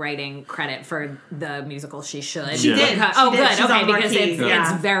book writing credit for the musical, she should. She did. Because, She did. good. She's Okay, on because Marquee.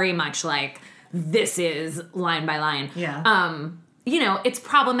 it's very much like this is line by line. Yeah. It's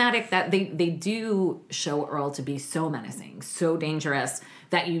problematic that they do show Earl to be so menacing, so dangerous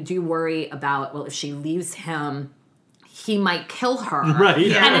that you do worry about, well, if she leaves him, he might kill her. Right.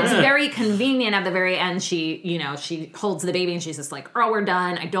 Yeah. And it's very convenient at the very end. She holds the baby and she's just like, Earl, we're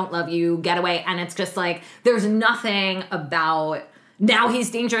done. I don't love you. Get away. And it's just like, there's nothing about, now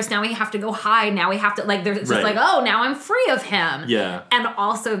he's dangerous. Now we have to go hide. Now we have to, there's just Right. oh, now I'm free of him. Yeah. And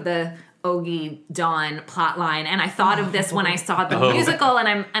also the Ogie Dawn plot line. And I thought of this when I saw the musical,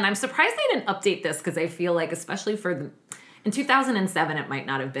 and I'm surprised they didn't update this, because I feel like, especially in 2007, it might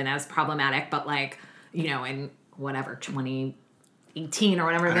not have been as problematic, but in whatever, 2018 or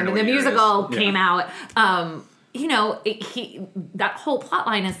whatever, the musical came out, that whole plot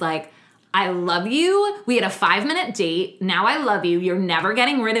line is like, I love you. We had a 5-minute date. Now I love you. You're never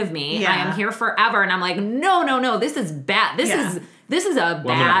getting rid of me. Yeah. I am here forever. And I'm like, no, this is bad. This is a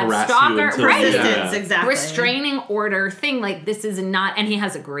bad harass you stalker. until- Right. Resistance, exactly. Restraining order thing. This is not, and he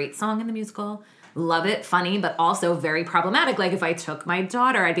has a great song in the musical. Love it, funny, but also very problematic. If I took my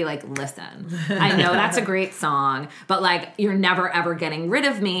daughter, I'd be like, listen, I know that's a great song, but you're never ever getting rid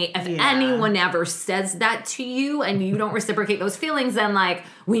of me. If anyone ever says that to you and you don't reciprocate those feelings, then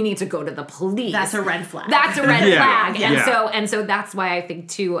we need to go to the police. That's a red flag. That's a red flag. Yeah. And so that's why I think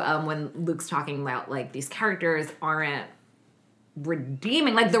too, when Luke's talking about these characters aren't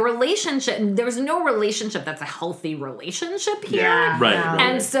redeeming, the relationship, there's no relationship that's a healthy relationship here. Yeah. Right. Yeah. right.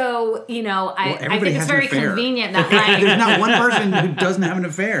 And so, I everybody think it's has an very affair. convenient that There's not one person who doesn't have an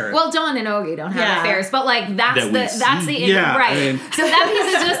affair. well, Dawn and Ogie don't have Yeah. affairs, but That that's we the see. Yeah, right. I mean- So that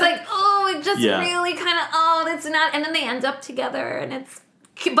piece is just it just Yeah. really kind of that's not, and then they end up together, and it's.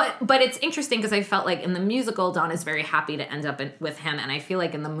 But it's interesting because I felt like in the musical, Dawn is very happy to end up with him, and I feel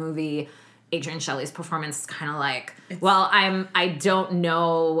like in the movie, Adrienne Shelley's performance is kind of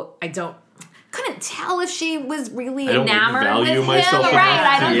couldn't tell if she was really I don't enamored value with myself him. enough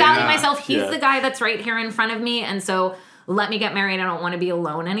Right, I don't to- value Yeah. myself. He's Yeah. the guy that's right here in front of me, and so let me get married. I don't want to be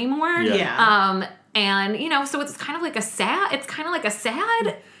alone anymore. Yeah. And so it's kind of like a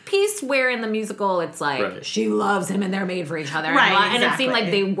sad piece where in the musical it's Right. she loves him and they're made for each other. Right, And it seemed like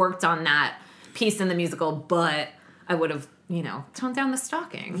exactly. they worked on that piece in the musical, but I would have, toned down the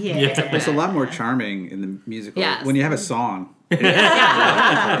stalking. Yeah. It's a lot more charming in the musical Yes. when you have a song.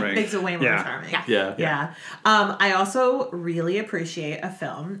 Makes it way more charming. Yeah. Yeah. I also really appreciate a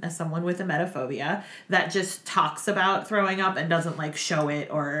film, as someone with emetophobia, that just talks about throwing up and doesn't show it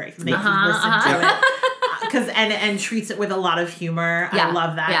or make you listen to it. And treats it with a lot of humor. Yeah. I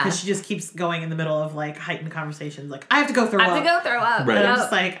love that Yeah. because she just keeps going in the middle of heightened conversations. I have to go throw I up. have to go throw up. Right. And I'm Yep.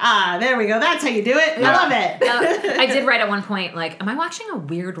 just there we go. That's how you do it. I love it. Yep. I did write at one point, am I watching a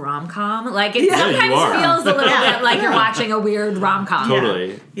weird rom-com? It Yeah, you sometimes are. feels a little Yeah. bit like you're watching a weird rom-com.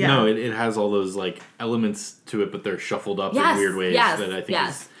 Totally. Yeah. No, it has all those elements to it, but they're shuffled up Yes, in weird ways yes, that I think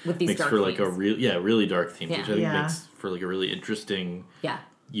yes. With these makes dark for a themes. really dark themes, Yeah. which I think Yeah. makes for a really interesting, Yeah.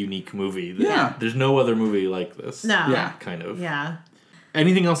 unique movie. Yeah. There's no other movie like this. No. Yeah. Kind of. Yeah.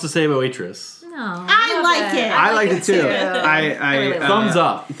 Anything else to say about Waitress? No. I like it. I liked it too. I really love Thumbs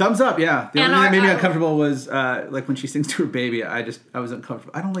up. Thumbs up, yeah. The And only thing that made me our- uncomfortable was when she sings to her baby. I was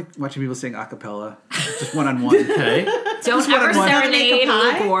uncomfortable. I don't like watching people sing a cappella, just one on one. Okay. Don't one ever on one. serenade Make a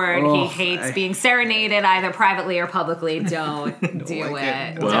pie? Luke Ward. Oh, He hates being serenaded either privately or publicly. Don't do like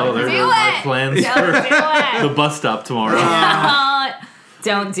it. it. Well, Don't there do were my it. plans Don't for do it. the bus stop tomorrow.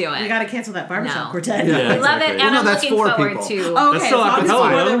 Don't do it. We got to cancel that barbershop No. quartet. Yeah. I love it, exactly. and no, I'm that's looking 4 forward people. to. Okay, That's still as long as it's acapella,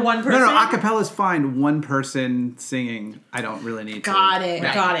 more though. than one person. No, acapella's fine. One person singing, I don't really need to. Got it.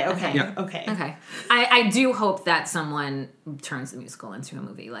 Right. Got it. Okay. Yeah. Okay. Okay, I do hope that someone turns the musical into a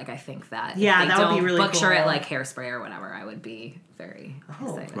movie. I think that. Yeah, if they that would be don't really butcher cool. it like Hairspray or whatever. I would be very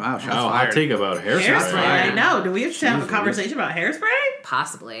excited. Wow, shots Wow, hot fired. take about Hairspray. Hairspray. I know. Do we have to have a Jeez, conversation about Hairspray?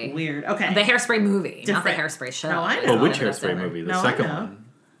 Possibly. Weird. Okay. The Hairspray movie, Different. not the Hairspray show. No, I know. Oh, which That's Hairspray different. movie? The No, I second know. one.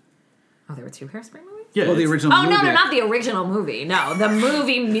 Oh, there were 2 Hairspray movies? Yeah. Well, the it's- original Oh movie. no, not the original movie. No, the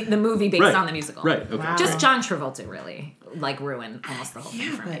movie based Right. on the musical. Right. Okay. Wow. Just John Travolta really ruined almost the whole thing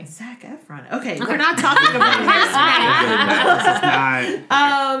Yeah, for me. but Zac Efron. Okay, we're not talking about Hairspray. This is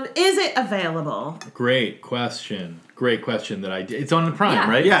not. Is it available? Great question. Great question that I did. It's on the Prime, Yeah.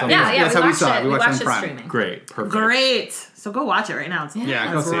 right? Yeah, It's on yeah, the- yeah. That's how we watched saw it. We watched it on it Prime. streaming. Great. Perfect. Great. So go watch it right now. It's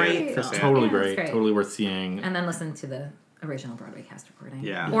Yeah, go see great. it. film. Yeah. Totally Yeah, it's great. great. Totally worth seeing. And then listen to the original Broadway cast recording.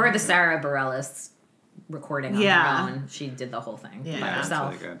 Yeah. Or the Sarah Bareilles recording on her own. She did the whole thing by Yeah.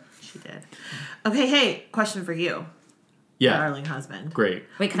 herself. Really good. She did. Okay, hey, question for you, Yeah. darling husband. Great.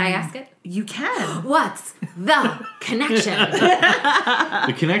 Wait, can I ask it? You can. What's the connection?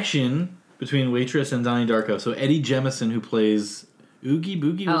 The connection between Waitress and Donnie Darko. So Eddie Jemison, who plays Oogie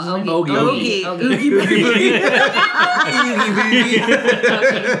Boogie, was his name? Oogie.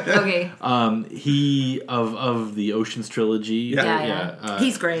 Okay. He of the Ocean's trilogy. Yeah.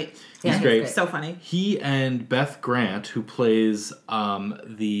 He's great. Yeah, He's great. So funny. He and Beth Grant, who plays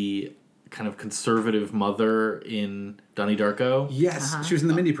the kind of conservative mother in Donnie Darko. Yes, she was in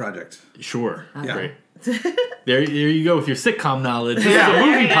the Mindy Project. Sure. Yeah. Great. There you go with your sitcom knowledge. This is a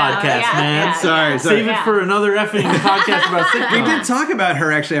movie podcast, man. Sorry. Save it for another effing podcast about sitcoms. We did talk about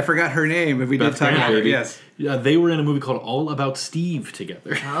her, actually. I forgot her name, but we did Beth talk Grant, about her. baby. Yes. They were in a movie called All About Steve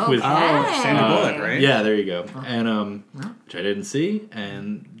together. With, Sandra Bullock, right? Yeah, there you go. And which I didn't see.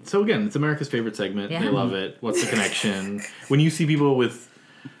 And so again, it's America's favorite segment. Yeah. They love it. What's the connection? When you see people with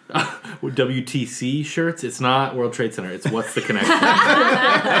WTC shirts, it's not World Trade Center. It's what's the connection?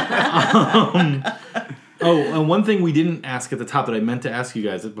 And one thing we didn't ask at the top that I meant to ask you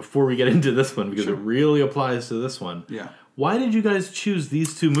guys before we get into this one, because it really applies to this one. Yeah. Why did you guys choose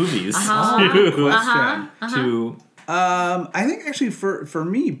these two movies Good question. to I think actually for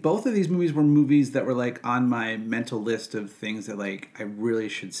me, both of these movies were movies that were like on my mental list of things that like I really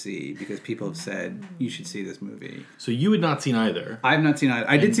should see because people have said you should see this movie. So you had not seen either. I have not seen either.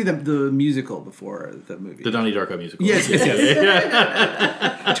 I did see the musical before the movie. The Donnie Darko musical. Yes.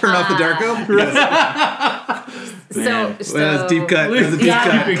 Turn off the Darko? Man. So Well, that was deep cut. That was a deep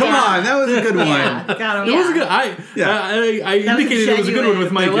cut. Come on, that was a good one. Got him. It was a good. I indicated it was a good one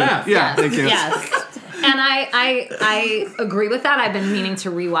with my genuine- laugh. Yeah, thank you. Yes. And I agree with that. I've been meaning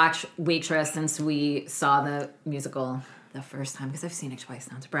to rewatch Waitress since we saw the musical the first time, because I've seen it twice,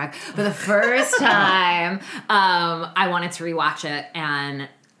 not to brag, but the first time I wanted to rewatch it. And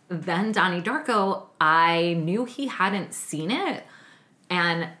then Donnie Darko, I knew he hadn't seen it.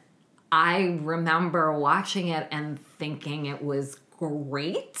 And I remember watching it and thinking it was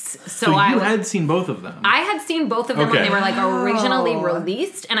great. So you had seen both of them. I had seen both of them when Okay. they were like originally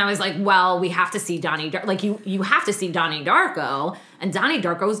released, and I was like, "Well, we have to see Donnie Darko. Like you have to see Donnie Darko, and Donnie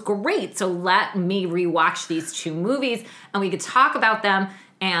Darko is great. So let me rewatch these two movies, and we could talk about them."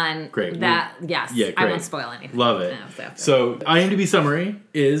 And Great. that yes, Yeah, I great. won't spoil anything. Love it. Yeah, So, IMDb summary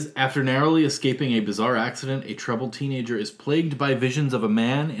is: after narrowly escaping a bizarre accident, a troubled teenager is plagued by visions of a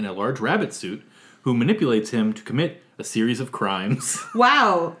man in a large rabbit suit who manipulates him to commit a series of crimes.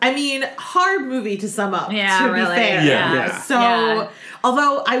 Wow. I mean, hard movie to sum up, Yeah, to really. be fair. Yeah. So,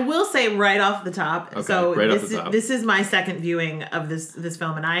 although I will say right off the top, Okay, so right off this, the top. this is my second viewing of this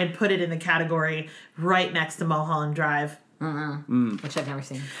film, and I had put it in the category right next to Mulholland Drive which I've never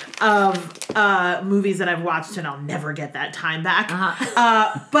seen. of movies that I've watched, and I'll never get that time back.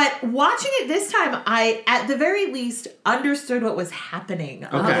 But watching it this time, I, at the very least, understood what was happening.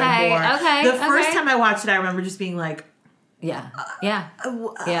 a little Okay, more. okay, The first okay. time I watched it, I remember just being like, Yeah,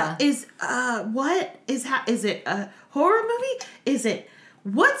 yeah. is what is is it a horror movie? Is it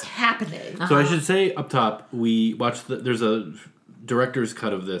what's happening? So I should say up top, we watched there's a director's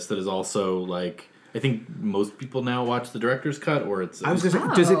cut of this that is also like, I think most people now watch the director's cut, or it's. I was just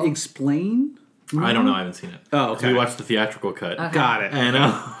does it explain? I don't know. I haven't seen it. Oh, okay. We watched the theatrical cut. Got it. And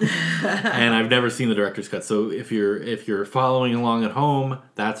and I've never seen the director's cut. So if you're following along at home,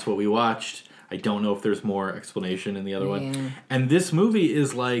 that's what we watched. I don't know if there's more explanation in the other one. And this movie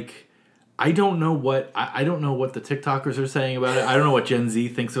is like, I don't know what the TikTokers are saying about it. I don't know what Gen Z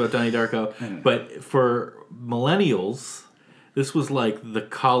thinks about Donnie Darko. But for millennials, this was like the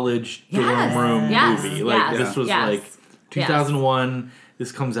college dorm room movie. Like this was like 2001.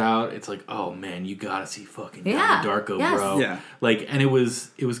 This comes out, it's like, oh man, you gotta see fucking Donnie Darko, bro. Yeah. Like, and it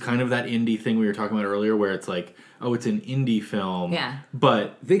was kind of that indie thing we were talking about earlier, where it's like, oh, it's an indie film. Yeah.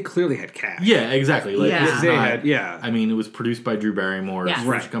 But They clearly had cash. yeah, exactly. Like, Yeah. this is They not, had- yeah. I mean, it was produced by Drew Barrymore's Yeah.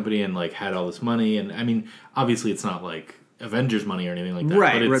 French company, and like had all this money, and I mean, obviously, it's not like Avengers money or anything like that.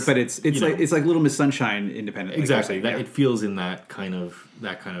 Right, but it's you like know, it's like Little Miss Sunshine independent. exactly Like that. you're saying, It feels in that kind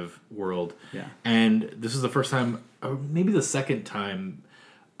of world. Yeah. And this is the first time, or maybe the second time,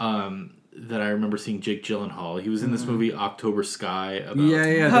 that I remember seeing Jake Gyllenhaal. He was in this movie October Sky. About,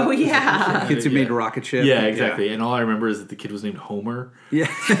 yeah. Oh yeah. Kids who made a rocket ship. Yeah, exactly. And all I remember is that the kid was named Homer. Yeah.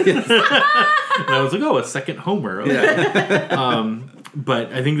 And I was like, oh, a second Homer. Okay.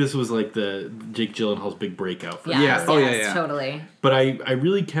 But I think this was like the Jake Gyllenhaal's big breakout. For Yes, sure. yes, totally. But I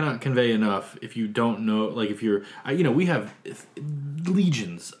really cannot convey enough if you don't know, like if you're, we have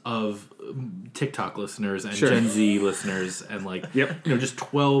legions of TikTok listeners and Gen Z listeners and just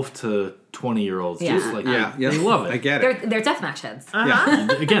 12 to 20-year-olds. Yeah. Just like, they love it. I get it. They're deathmatch heads.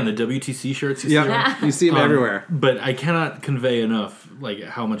 Again, the WTC shirts. You see them everywhere. But I cannot convey enough, like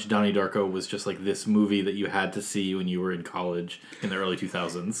how much Donnie Darko was just like this movie that you had to see when you were in college in the early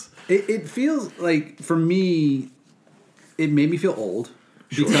 2000s. It feels like, for me, it made me feel old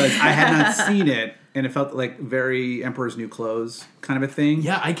because I had not seen it, and it felt like very Emperor's New Clothes kind of a thing.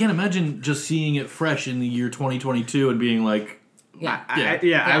 Yeah, I can't imagine just seeing it fresh in the year 2022 and being like,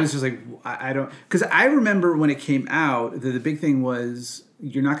 I was just like, I don't... Because I remember when it came out, the big thing was,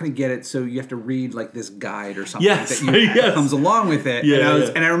 you're not going to get it, so you have to read like this guide or something that comes along with it.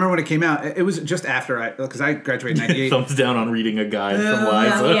 And I remember when it came out, it was just after because I graduated in 98. Thumbs down on reading a guide from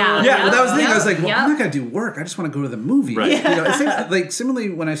Liza. Well, that was the thing. I was like, well, I'm not going to do work. I just want to go to the movie. Right. Like similarly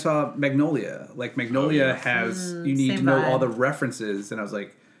when I saw Magnolia. Like Magnolia has, you need to know all the references, and I was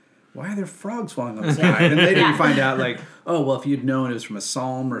like, why are there frogs falling on the sky? And later you find out, like, oh, well, if you'd known it was from a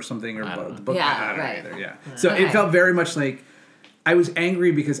psalm or something, or the book. I don't know either. Yeah. So it felt very much like I was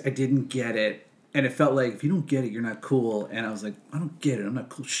angry because I didn't get it, and it felt like, if you don't get it, you're not cool. And I was like, I don't get it. I'm not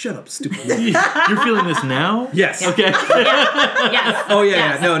cool. Shut up, stupid. You're feeling this now? Yes. Okay. Yes. Oh,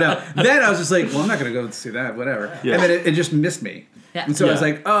 yeah. No. Then I was just like, well, I'm not going to go see that, whatever. Yeah. And then it just missed me. Yeah. And so I was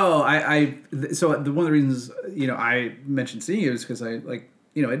like, oh, so one of the reasons, I mentioned seeing it was because it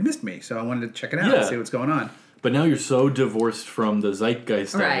missed me. So I wanted to check it out and see what's going on. But now you're so divorced from the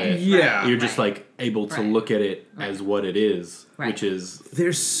zeitgeist of it. Yeah. You're just able to look at it as what it is, which is...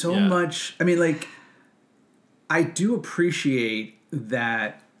 There's so much... I mean, I do appreciate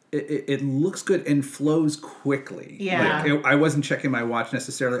that it looks good and flows quickly. Yeah. I wasn't checking my watch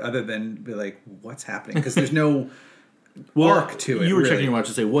necessarily, other than be like, what's happening? Because there's no arc to it. You were checking your watch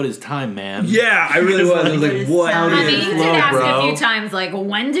to say, what is time, man? Yeah, I really was. I was like, what is you did ask me a few times, like,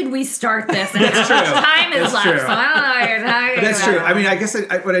 when did we start this? And it's true. Time is left, so I don't know what you're talking about. That's true. I mean, I guess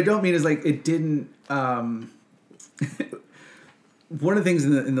what I don't mean is, it didn't... one of the things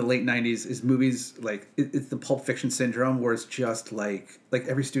in the late 90s is movies, it's the Pulp Fiction syndrome, where it's just like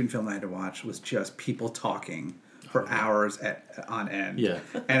every student film I had to watch was just people talking for hours on end. Yeah.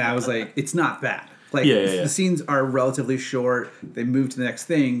 And I was like, it's not that. The scenes are relatively short. They move to the next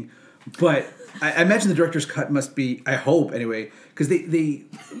thing. But I imagine the director's cut must be, I hope anyway, because they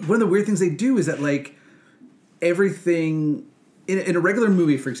one of the weird things they do is that, everything... In a regular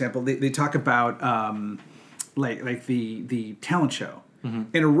movie, for example, they talk about... the talent show.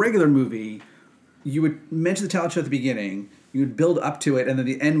 Mm-hmm. In a regular movie, you would mention the talent show at the beginning, you would build up to it, and then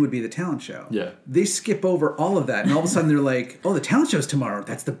the end would be the talent show. Yeah. They skip over all of that, and all of a sudden they're like, oh, the talent show's tomorrow.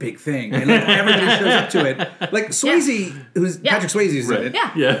 That's the big thing. And everybody shows up to it. Like Swayze, who's Patrick Swayze's in it.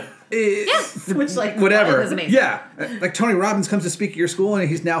 Yeah. Which whatever. That was amazing. Yeah. Like Tony Robbins comes to speak at your school and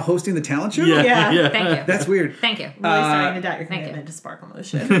he's now hosting the talent show? Yeah. Thank you. That's weird. Thank you. Really starting to doubt your commitment to Sparkle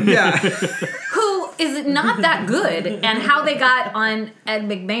Motion. Yeah. Who is not that good, and how they got on Ed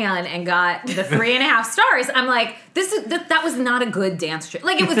McMahon and got the 3.5 stars. I'm like, that was not a good dance trip.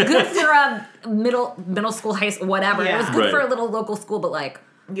 It was good for a middle school, high school, whatever. Yeah. It was good for a little local school, but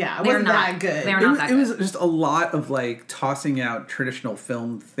yeah, it they're wasn't not that good. They're not that good. It was just a lot of tossing out traditional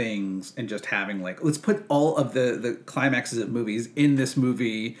film things and just having let's put all of the climaxes of movies in this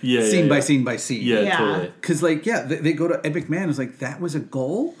movie, scene by scene by scene. Yeah, totally. Because they go to Ed McMahon. It's like, that was a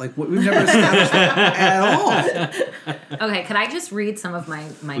goal. We've never established that at all. Okay, could I just read some of my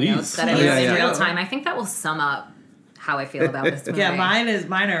notes that I wrote in real time? I think that will sum up how I feel about this movie. Yeah, mine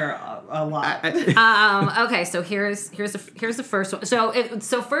are a lot. Okay, so here's the first one.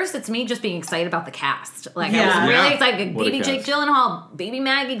 So first, it's me just being excited about the cast. I was really excited. Baby Jake Gyllenhaal, baby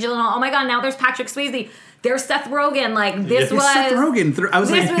Maggie Gyllenhaal. Oh my God! Now there's Patrick Swayze. There's Seth Rogen. This was Seth Rogen. I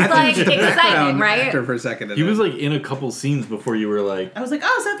was exciting, right? For a second, he was in a couple scenes before you were like. I was like,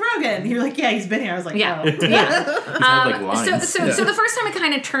 oh, Seth Rogen. You were like, yeah, he's been here. I was like, yeah, oh. yeah. So the first time it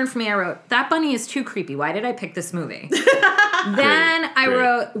kind of turned for me, I wrote, that bunny is too creepy. Why did I pick this movie? Then I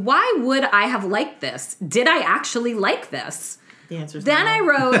wrote, why would I have liked this? Did I actually like this? The answer's then no. I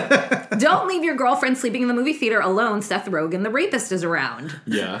wrote, don't leave your girlfriend sleeping in the movie theater alone. Seth Rogen, the rapist, is around.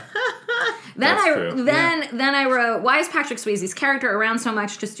 Yeah. Then I wrote, why is Patrick Swayze's character around so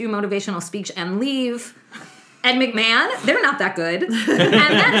much? Just do motivational speech and leave. Ed McMahon, they're not that good. And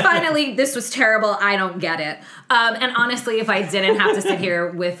then finally, this was terrible. I don't get it. And honestly, if I didn't have to sit here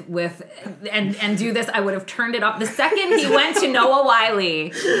and do this, I would have turned it off. The second he went to Noah Wyle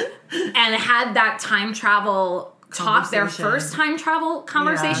and had that time travel talk their first time travel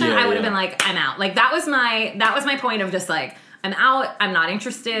conversation, Yeah, I would have yeah. been like, I'm out. Like that was my point of just like, I'm out. I'm not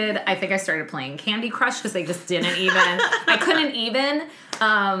interested. I think I started playing Candy Crush because they just didn't even. I couldn't even.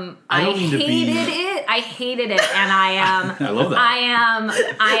 I hated it, and I am. I love that. I am.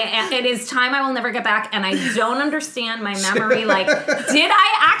 It is time I will never get back, and I don't understand my memory. Like, did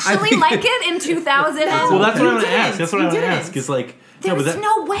I actually like it in 2000? Well, that's what I'm going to ask. didn't. That's what You I'm going to didn't. ask. Is like, There's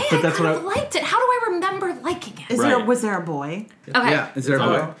no way I that's could what have liked it. How do I remember liking it? Right. Was there a boy? Okay. Yeah, is there a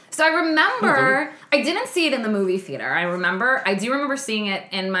boy? So I remember, I didn't see it in the movie theater. I do remember seeing it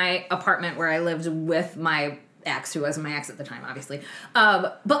in my apartment where I lived with my ex, who wasn't my ex at the time, obviously.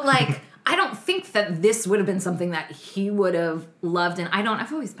 But like, I don't think that this would have been something that he would have loved. And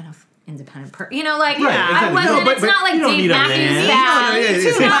I've always been an independent person. You know, like, Right, I exactly. wasn't, No, it's but not like you don't Dave need a Matthews man. Bad. No,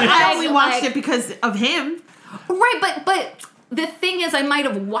 It's yeah. not I like, only watched like- it because of him. Right, but the thing is, I might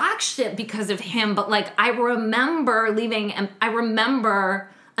have watched it because of him, but like I remember leaving, and I remember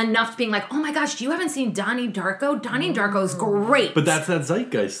enough to being like, oh my gosh, you haven't seen Donnie Darko? Donnie Darko's great. But that's that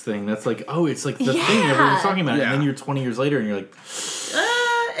zeitgeist thing. That's like, oh, it's like the thing Yeah. everyone's talking about, Yeah. and then you're 20 years later, and you're like, Is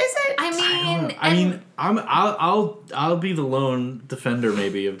it? I mean, I'll be the lone defender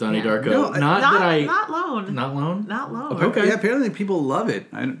maybe of Donnie Yeah. Darko. No, not that I not lone. not lone. Not lone. Okay. Yeah, apparently people love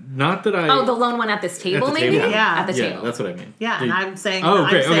it. Not that I. oh, the lone one at this table, the maybe? table. Yeah. At the yeah, table. that's what I mean. Yeah, Did- and I'm saying. Oh, I'm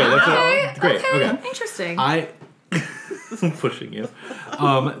great. saying Okay, that's no. it. Great, okay. Interesting. I I'm pushing you.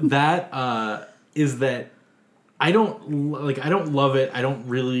 That is that I don't love it. I don't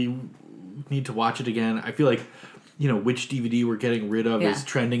really need to watch it again. I feel like which DVD we're getting rid of Yeah. is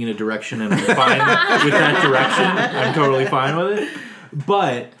trending in a direction, and I'm fine with that direction. I'm totally fine with it.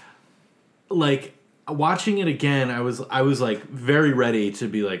 But like watching it again, I was like very ready to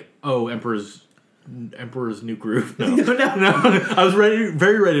be like, oh, Emperor's New Groove. No, no. I was very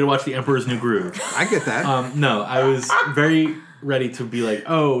ready to watch the Emperor's New Groove. I get that. No, I was very ready to be like,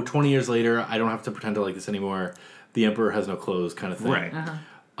 oh, 20 years later, I don't have to pretend to like this anymore. The Emperor has no clothes, kind of thing. Right.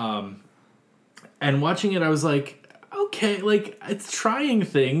 And watching it, I was like, okay, like it's trying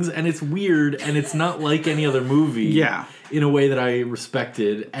things, and it's weird, and it's not like any other movie. Yeah. In a way that I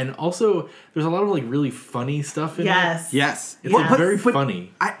respected, and also there's a lot of like really funny stuff in it. Yes. It's like very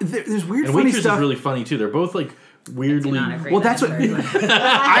funny. There's weird And funny Waitress stuff. is really funny too. They're both like weirdly. Well, that's what.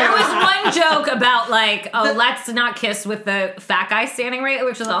 There was one joke about like, oh, let's not kiss with the fat guy standing right,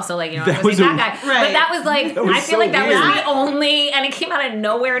 which was also like, That it was was a fat guy. right. But that was like, That was I feel so like that was weird. the only, and it came out of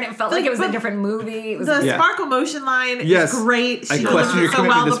nowhere, and it felt like it was a But different movie. It was The Yeah. Sparkle Motion line Yes. is great. I She question delivers your it so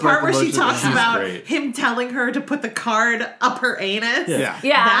commitment well. to The part where Sparkle she Motion talks line. about She's great. him telling her to put the card up her anus. Yeah.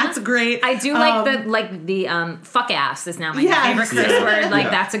 Yeah. That's great. I do like the fuck ass is now my Yes. favorite curse Yeah. word. Like Yeah.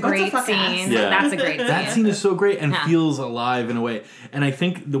 that's a What's a great fuck ass? scene. Yeah. That's a great scene. That scene is so great and Yeah. feels alive in a way. And I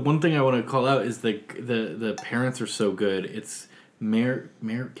think the one thing I want to call out is the parents are so good. It's Mary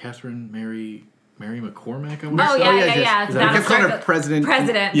McCormack. I want to Oh say. yeah, yeah, yeah, yes. yeah. Is that- I kept calling her Battlestar- President.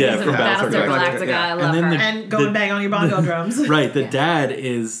 President. Yeah, because from of Battlestar Battlestar Galactica. Galactica. Yeah. I love And then her. And go and bang on your bongo drums. Right, the dad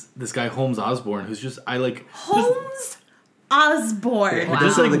is this guy Holmes Osborne, who's just Holmes Osborne. Wow.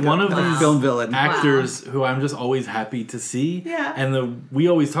 Just like Like one a- of like a these film villain. actors who I'm just always happy to see. Yeah. And we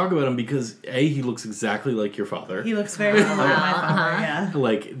always talk about him because he looks exactly like your father. He looks very similar to my father, yeah.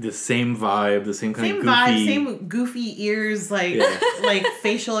 Like the same vibe, the same kind Same of goofy. vibe, same goofy ears, like Yeah. like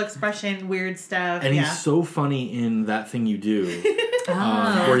facial expression, weird stuff. And yeah. he's so funny in That Thing You Do, where he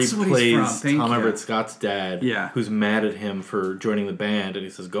That's what he's plays from. Thank Tom you. Everett Scott's dad, Yeah. who's mad at him for joining the band, and he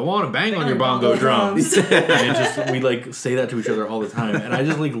says, "Go on and bang on your bongo bongo drums." drums. And it just we like say that to each other all the time, and I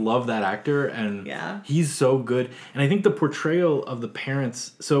just like love that actor, and Yeah. he's so good. And I think the portrayal of the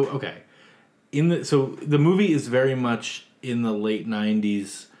parents. So okay, the movie is very much in the late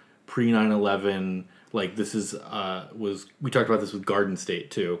 '90s, pre 9/11. Like this is we talked about this with Garden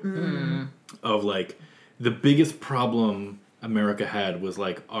State too, of like the biggest problem America had was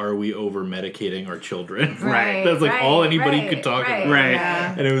like, are we over medicating our children? Right, That's like all anybody right, could talk right. about. Right.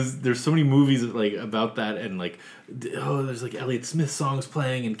 Yeah. And there's so many movies like about that, and like there's like Elliott Smith songs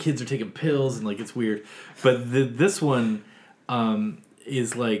playing and kids are taking pills, and like it's weird. But this one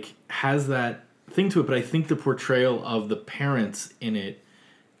is like has that thing to it, but I think the portrayal of the parents in it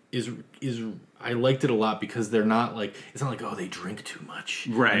is I liked it a lot because they're not like, it's not like, oh, they drink too much.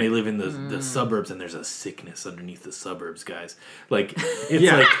 Right. And they live in the suburbs and there's a sickness underneath the suburbs, guys. Like, it's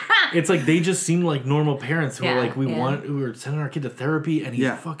Yeah. it's like they just seem like normal parents who are Yeah, like, we're sending our kid to therapy and he's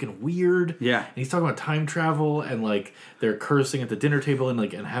Yeah. fucking weird. Yeah. And he's talking about time travel and like they're cursing at the dinner table and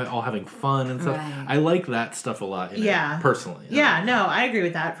like, and all having fun and stuff. Right. I like that stuff a lot in Yeah. it, personally. Yeah, no, I agree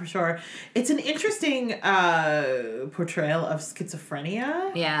with that for sure. It's an interesting portrayal of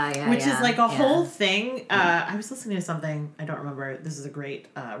schizophrenia. Yeah, yeah. Which yeah, is like a whole whole thing, I was listening to something, I don't remember, this is a great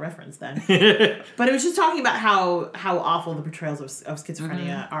reference then, but it was just talking about how awful the portrayals of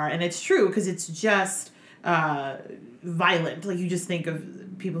schizophrenia are, and it's true, because it's just violent. Like, you just think of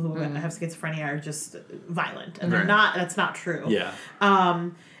people who have schizophrenia are just violent, and they're not, that's not true. Yeah.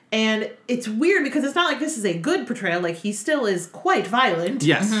 And it's weird because it's not like this is a good portrayal. Like, he still is quite violent.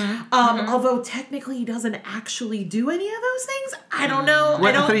 Yes. Although technically he doesn't actually do any of those things. I don't know.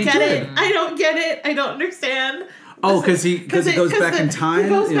 What? I I thought don't he get did. it. I don't get it. I don't understand. Oh, because he goes back in time? He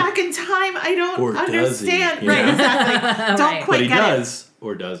goes back in time. I don't Or does he? understand. Yeah. Right, exactly. Don't Right. quite But he get does,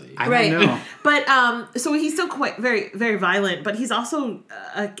 or does he? I don't know. But so he's still quite very, very violent, but he's also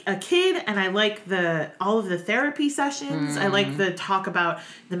a kid, and I like all of the therapy sessions. I like the talk about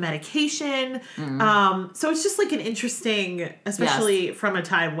the medication. So it's just like an interesting, especially from a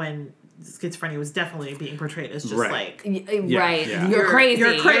time when schizophrenia was definitely being portrayed as just like Right. Yeah. You're crazy.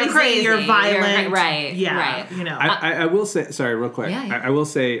 You're crazy. You're violent. Right. Yeah. Right. You know. I will say, sorry, real quick. Yeah, yeah. I will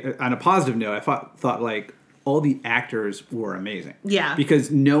say, on a positive note, I thought like all the actors were amazing. Yeah. Because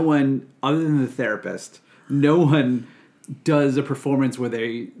no one, other than the therapist, no one does a performance where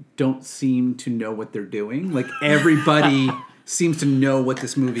they don't seem to know what they're doing. Like, everybody seems to know what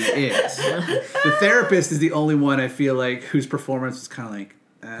this movie is. The therapist is the only one I feel like whose performance is kind of like,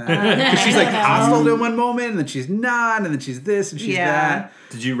 because she's like hostile in one moment, and then she's not, and then she's this, and she's that.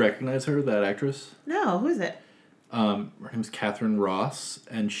 Did you recognize her, that actress? No, who is it? Her name's Catherine Ross,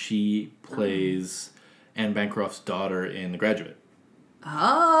 and she plays Anne Bancroft's daughter in The Graduate.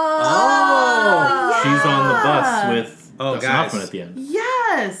 Oh. She's on the bus with Dustin guys. Hoffman at the end.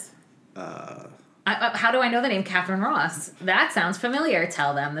 Yes. How do I know the name Catherine Ross? That sounds familiar.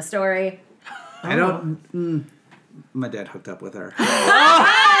 Tell them the story. I don't. My dad hooked up with her.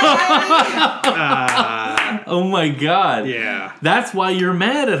 Oh my god. Yeah. That's why you're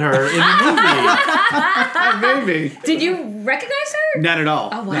mad at her in the movie. Maybe. Did you recognize her? Not at all.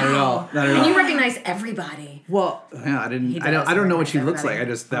 Oh, wow. Not at all. Not at And all. you recognize everybody. Well, yeah, I didn't. He I does don't know what she recognize looks like.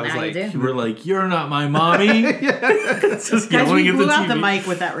 everybody. I just that was Now you like. do. You were like, you're not my mommy. Just Guys, yelling we at the blew out the TV. mic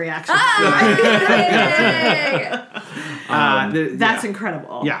with that reaction. That's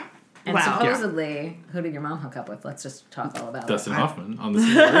incredible. Yeah. And Wow. supposedly, who did your mom hook up with? Let's just talk all about Dustin it. Hoffman on the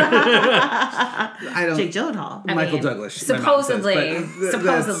scene. I don't. Jake Gyllenhaal. I Michael mean, Douglas. my mom says, supposedly, but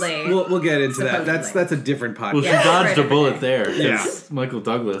that's- supposedly. We'll get into that. Supposedly. That's a different podcast. Well, she Yeah. dodged a Right. bullet there. 'Cause Yeah. Michael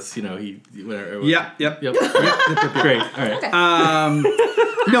Douglas, you know, he. Whatever. Yep. Yep. Great. All right.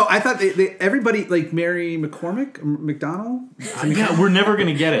 No, I thought everybody like Mary McCormick, McDonald. Yeah, we're never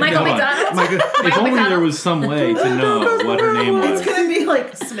gonna get it. Michael Come on. McDonald? If only there was some way to know what her name was. It's gonna be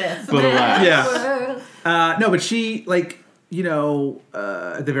like Smith. But alas. Yeah. No, but she like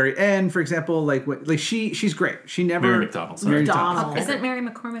at the very end, for example, she's great. She never Mary McDonald, sorry. Mary McDonald. McDonald. Isn't Mary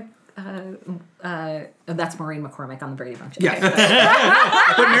McCormick? That's Maureen McCormick on the Brady Bunch. Yeah. Okay.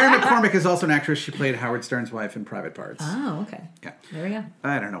 But Mary McCormick is also an actress. She played Howard Stern's wife in Private Parts. Oh, okay. Yeah. There we go.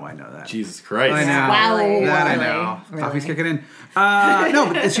 I don't know why I know that. Jesus Christ. I know. Wow. That I Really? know. Really? Coffee's kicking in.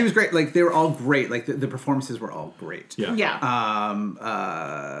 No, but she was great. Like, they were all great. Like, the performances were all great. Yeah. Yeah.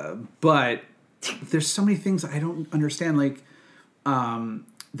 But there's so many things I don't understand. Like,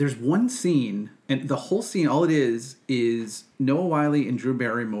 there's one scene, and the whole scene, all it is Noah Wyle and Drew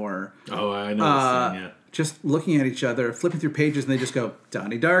Barrymore Oh, I know this scene, yeah. just looking at each other, flipping through pages, and they just go,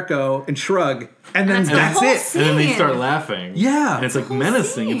 Donnie Darko, and shrug. And then the that's whole it. scene. And then they start laughing. Yeah. And it's like whole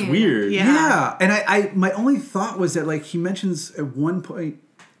menacing. It's scene. weird. Yeah. Yeah, and I my only thought was that, like, he mentions at one point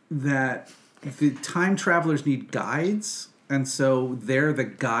that the time travelers need guides, and so they're the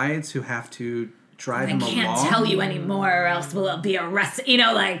guides who have to drive I him can't along. tell you anymore, or else we'll be arrested. You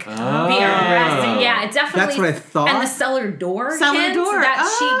know, like be arrested. Yeah, it definitely. That's what I thought. And the cellar door Cellar hint door. that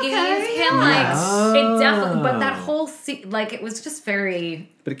Oh, she okay. gave him, Yes. like it definitely. But that whole scene, like, it was just very.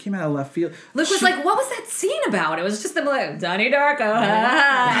 But it came out of left field. Luke was like, "What was that scene about?" It was just them like Donnie Darko,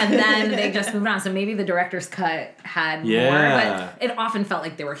 and then they just moved on. So maybe the director's cut had Yeah. more, but it often felt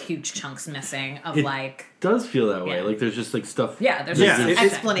like there were huge chunks missing of It like. does feel that way. Yeah. Like there's just like stuff. Yeah, there's Yeah, just it-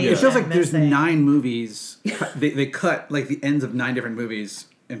 Explanation. It feels like there's missing. 9 movies. They cut like the ends of 9 different movies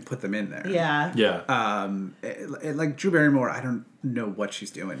and put them in there. Yeah. Yeah. Like Drew Barrymore, I don't know what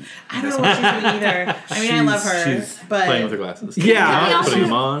she's doing. I don't know what she's doing either. I mean, I love her, She's but playing with her glasses. Yeah. Can we Not putting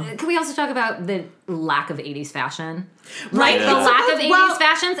them also, on. can we also talk about the lack of 80s fashion? right, The Yeah. lack of 80s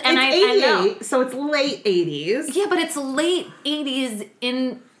fashions, and it's I know. 88, so it's late 80s. Yeah, but it's late 80s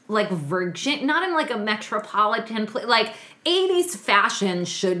in like Virginia, not in like a metropolitan place. Like 80s fashion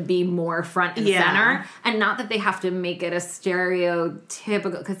should be more front and center, and not that they have to make it a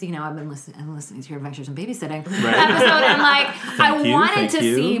stereotypical, because, you know, I'm listening to your Adventures in Babysitting episode, and like, I wanted to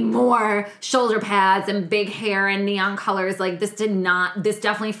see more shoulder pads and big hair and neon colors. Like, this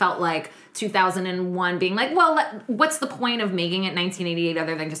definitely felt like 2001 being like, well, what's the point of making it 1988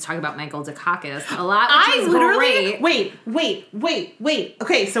 other than just talking about Michael Dukakis a lot, which is great. Wait.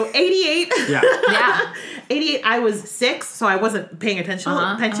 Okay, so 88. Yeah. 88, I was 6, so I wasn't paying attention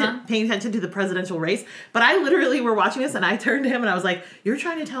to the presidential race. But I literally were watching this, and I turned to him, and I was like, you're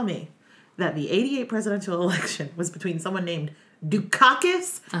trying to tell me that the 88 presidential election was between someone named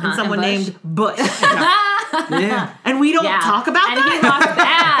Dukakis and someone named Bush. Yeah. And we don't talk about that? And he lost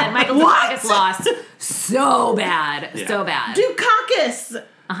bad. Michael Dukakis lost so bad. Yeah. So bad. Dukakis!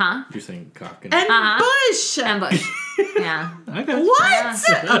 You're saying cock and Bush! And Bush. Yeah. Okay. What?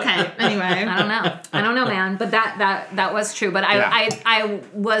 Okay, anyway. I don't know, man. But that was true. But I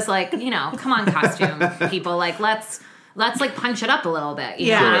was like, you know, come on, costume people. Like, let's like punch it up a little bit.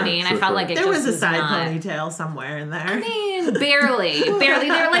 You know what I mean? I felt like there was a side ponytail somewhere in there. I mean, barely. They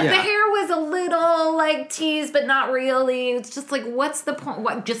were like, the hair was a little like teased, but not really. It's just like, what's the point?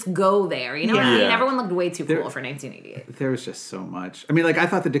 What? Just go there. You know what I mean? Everyone looked way too cool for 1988. There was just so much. I mean, like, I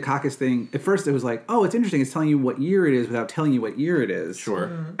thought the Dukakis thing, at first it was like, oh, it's interesting. It's telling you what year it is without telling you what year it is. Sure.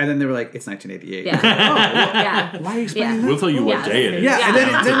 And then they were like, it's 1988. Yeah. Why are you explaining that? We'll tell you what day it is. Yeah,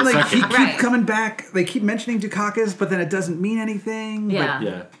 and then like, he keep coming back. They keep mentioning Dukakis, but then it doesn't mean anything.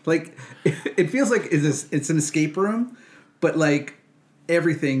 Yeah. But, like, it feels like it's an escape room, but like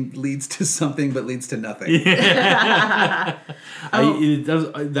everything leads to something but leads to nothing. It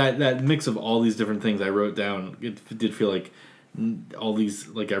does that mix of all these different things I wrote down. It did feel like all these,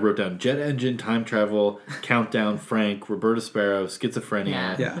 like, I wrote down jet engine, time travel, countdown, Frank, Roberta Sparrow,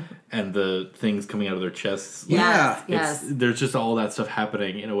 schizophrenia, and the things coming out of their chests. Yes. There's just all that stuff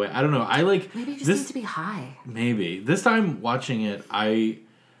happening in a way. I don't know. Maybe you just need to be high. Maybe this time watching it, I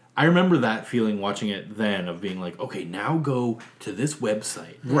remember that feeling watching it then of being like, okay, now go to this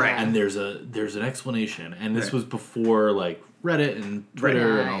website, right? And there's an explanation, and this was before like Reddit and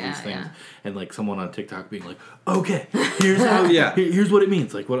Twitter and all these things, and like someone on TikTok being like, okay, here's how, here's what it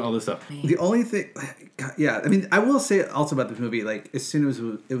means, like what all this stuff. The only thing, I mean, I will say also about this movie, like as soon as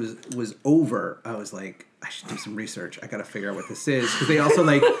it was over, I was like, I should do some research. I got to figure out what this is, because they also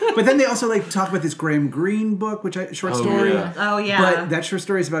like, but then they also like talk about this Graham Greene book, short story. Yeah. Oh yeah. But that short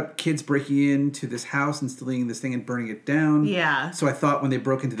story is about kids breaking into this house and stealing this thing and burning it down. Yeah. So I thought when they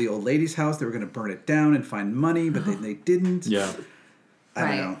broke into the old lady's house, they were going to burn it down and find money, but they didn't. Yeah. I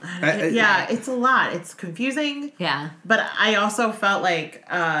don't know. It's a lot. It's confusing. Yeah. But I also felt like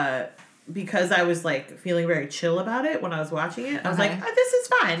because I was like feeling very chill about it when I was watching it, I was like, oh, this is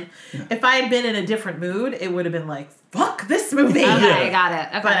fine. Yeah. If I had been in a different mood, it would have been like, fuck this movie. Okay, got it.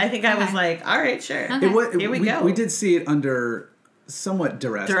 Okay. But I think I was like, all right, sure. Okay. Here we go. We did see it under somewhat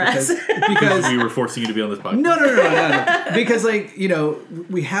duress. Because we were forcing you to be on this podcast. No. Because, like, you know,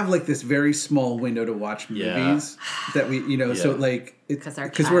 we have like this very small window to watch movies that we, you know, so like,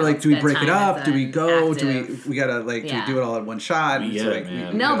 because we're like, do we break it up? Do we go? Do we gotta like, do we do it all in one shot?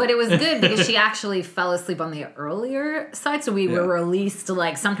 No, but it was good because she actually fell asleep on the earlier side, so we were released to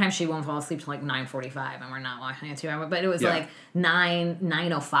like, sometimes she won't fall asleep till like 9:45 and we're not watching it 2 hours, but it was like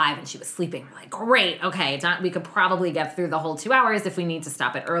 9:05 and she was sleeping. We're like, great, okay, we could probably get through the whole 2 hours. If we need to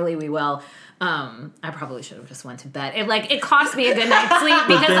stop it early, we will. I probably should have just went to bed. It cost me a good night's sleep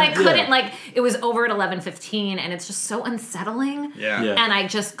because I couldn't like, it was over at 11:15 and it's just so unsettling. Yeah. And I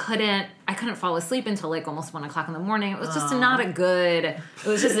just couldn't fall asleep until like almost 1 o'clock in the morning. It was just it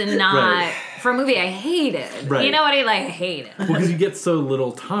was just not for a movie I hated. Right. You know what I hated? Well, because you get so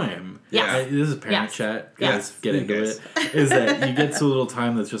little time. Yeah. This is parent chat. Guys, get into it. Is that you get so little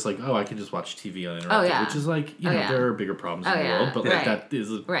time that's just like, oh, I can just watch TV uninterrupted. Which is like, you know, there are bigger problems in the world, but like that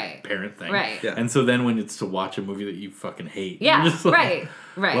is a parent thing. Right. Yeah. And so then when it's to watch a movie that you fucking hate, you're just like,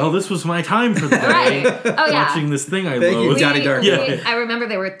 right. Well, this was my time for the day. Watching this thing I love. Johnny Dark. I remember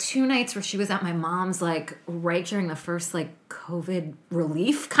there were 2 nights where she was at my mom's, like, right during the first, like, COVID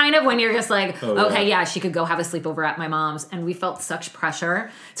relief, kind of, when you're just like, she could go have a sleepover at my mom's, and we felt such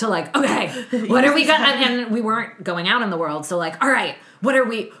pressure to, like, okay, what are we gonna, and we weren't going out in the world, so, like, all right,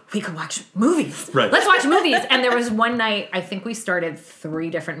 we could watch movies. Right. Let's watch movies. And there was one night, I think we started 3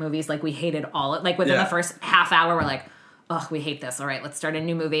 different movies, like, we hated all, like, within the first half hour, we're like, oh, we hate this. All right, let's start a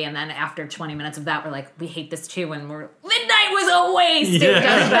new movie. And then after 20 minutes of that, we're like, we hate this too. And midnight was a waste. It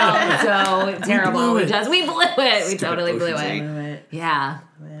just felt so terrible. We blew it. We totally blew it. Yeah.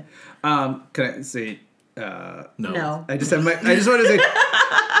 Can I say, No. I just want to say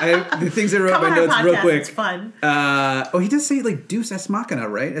the things I wrote Come in my on our notes podcast, real quick. It's fun. He does say like Deus Ex Machina,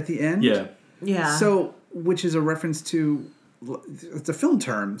 right, at the end. Yeah. Yeah. So, which is a reference to, it's a film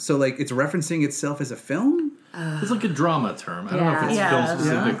term. So, like, it's referencing itself as a film. It's like a drama term. I don't know if it's Yeah. film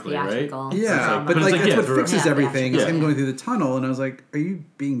specifically, right? Theatrical. Yeah, Like, but it's like like, that's yeah, what it's fixes yeah, everything. Is yeah. him going through the tunnel, and I was like, "Are you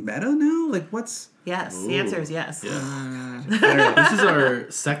being meta now? Like, what's?" Yes. The answer is yes. Yeah. I don't know. This is our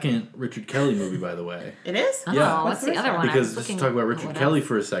second Richard Kelly movie, by the way. It is? Oh, Yeah. what's the other one? I Because was just to looking talk about at Richard what Kelly else.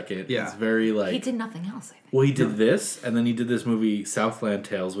 for a second, Yeah. it's very like... He did nothing else, I think. Well, he did this, and then he did this movie, Southland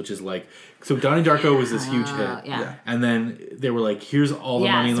Tales, which is like... So Donnie Darko was this huge hit. Yeah. And then they were like, here's all the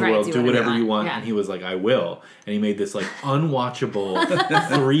Yeah, money in the that's right, world, do whatever you want. Yeah. And he was like, I will. And he made this like unwatchable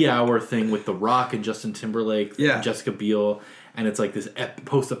 3-hour thing with The Rock and Justin Timberlake Yeah. and Jessica Biel. And it's like this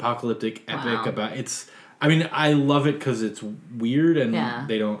post-apocalyptic epic Wow. about... I mean, I love it because it's weird and Yeah.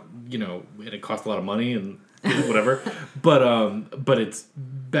 they don't, and it costs a lot of money and whatever. but it's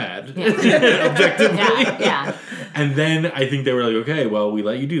bad, objectively. Yeah. And then I think they were like, okay, well, we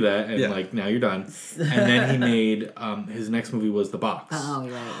let you do that, and Yeah. like now you're done. And then he made his next movie was The Box, Oh,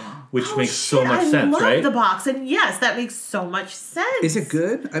 you're right. Yeah. which Oh, makes so shit, much I sense, love right? The Box, and yes, that makes so much sense. Is it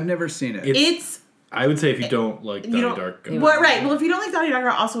good? I've never seen it. It's I would say if you don't like Donnie don't- Darko, well, right. Well, if you don't like Donnie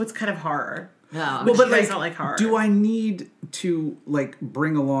Darko, also it's kind of horror. No. Well, but you guys like, don't like horror. do I need to like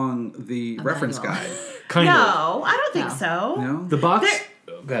bring along the reference manual. guide? kind of. No, I don't think No. so. No. The Box. There-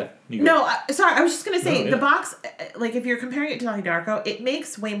 Go ahead. You go. No, sorry. I was just gonna say No, yeah. The Box. Like, if you're comparing it to Donnie Darko, it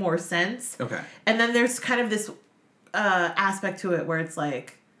makes way more sense. Okay. And then there's kind of this aspect to it where it's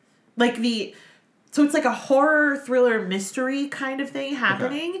like so it's like a horror thriller mystery kind of thing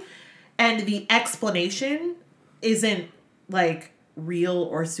happening, and the explanation isn't like real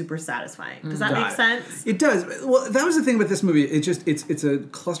or super satisfying. Does that Got make it. sense? It does. Well, that was the thing about this movie. It's a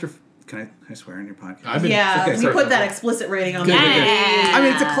cluster. Can I swear on your podcast? I've been. Yeah, okay, we sorry. put that explicit rating on Good, there. good, good. Yeah. I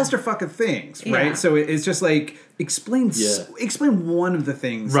mean, it's a clusterfuck of things, right? Yeah. So it's just like explain one of the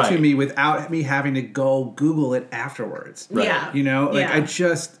things Right. to me without me having to go Google it afterwards. Right. Yeah. You know, like Yeah. I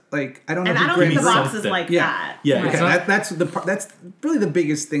just like I don't know. And who I don't Graham think The Greene Box is something. like Yeah. that. Yeah, Okay, it's not- that's really the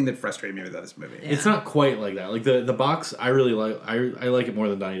biggest thing that frustrated me about this movie. It's not quite like that. Like the Box, I really like. I like it more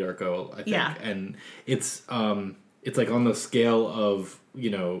than Donnie Darko. I think, Yeah. and it's like on the scale of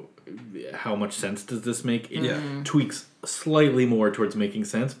how much sense does this make? It Yeah. tweaks slightly more towards making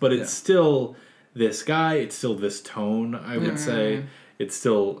sense, but it's still this guy. It's still this tone. I would say it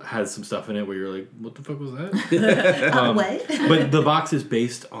still has some stuff in it where you're like, what the fuck was that? What? But the Box is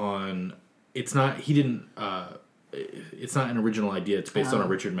based on. It's not. He didn't. It's not an original idea. It's based on a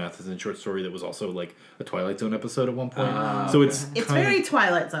Richard Matheson short story that was also like a Twilight Zone episode at one point. So it's It's kind very of,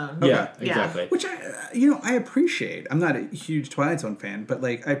 Twilight Zone. yeah, Yeah. exactly. Which I appreciate. I'm not a huge Twilight Zone fan, but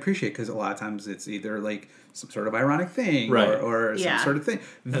like I appreciate because a lot of times it's either like some sort of ironic thing, Right. or some Yeah. sort of thing.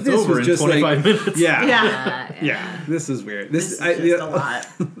 That's this over was in just 25 like, minutes. Yeah, Yeah. yeah. This is weird. This is just a lot.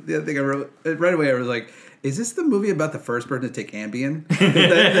 The other thing I wrote right away, I was like, "Is this the movie about the first person to take Ambien?"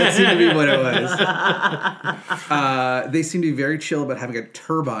 that seemed to be what it was. They seem to be very chill about having a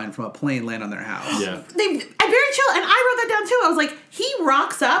turbine from a plane land on their house. Yeah. I'm very chill, and I wrote that down too. I was like, he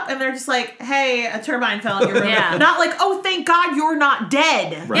rocks up, and they're just like, "Hey, a turbine fell in your room." Yeah. Not like, "Oh, thank God you're not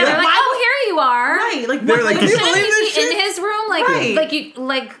dead." Right. Yeah, they're like, Why oh, here you are. Right, like They're what, like, like, "Can you Shouldn't believe you this be shit?" in his room? Like, Right.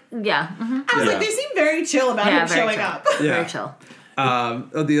 yeah. Mm-hmm. I was Yeah. like, they seem very chill about him very showing chill. up. Yeah. Very chill.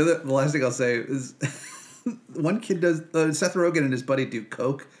 The last thing I'll say is one kid does Seth Rogen and his buddy do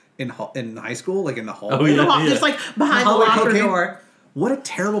coke in high school, like in the hallway. Oh, In the yeah. hall- Just like behind the Hallway locker cocaine? door. What a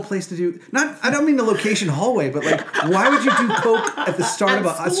terrible place to do. I don't mean the location hallway, but like, why would you do coke at the start At of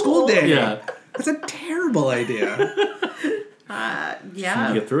a school school. day? Yeah. That's a terrible idea. You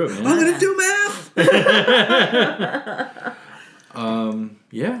Yeah. get through it, I'm man. gonna do math.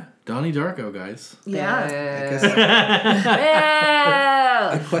 Yeah. Donnie Darko, guys. Yeah. I guess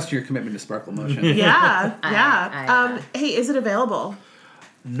I Ew. question your commitment to Sparkle Motion. Yeah. I- Yeah. Hey, is it available?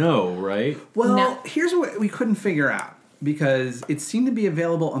 No, right? Well, No. here's what we couldn't figure out because it seemed to be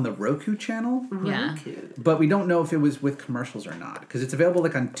available on the Roku channel, Yeah. but we don't know if it was with commercials or not because it's available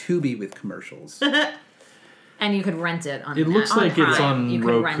like on Tubi with commercials. And you could rent it on It looks on like it's Prime. on You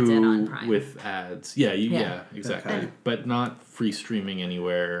could rent it on Roku Prime. with ads. Yeah, Yeah. yeah, exactly. Okay. But not free streaming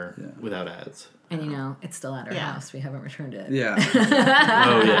anywhere without ads. And it's still at our Yeah. house. We haven't returned it. Yeah,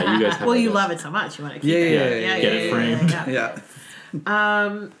 Oh yeah, you guys have Well, all you those. love it so much, you want to keep Yeah, it. yeah, get it framed. yeah.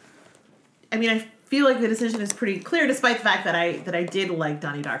 I mean, I feel like the decision is pretty clear, despite the fact that I did like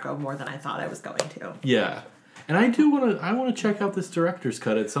Donnie Darko more than I thought I was going to. Yeah. And I want to check out this director's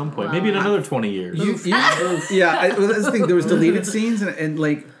cut at some point. Maybe in another 20 years. That's the thing. There was deleted scenes, and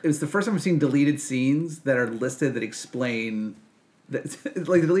like it was the first time I've seen deleted scenes that are listed that explain that.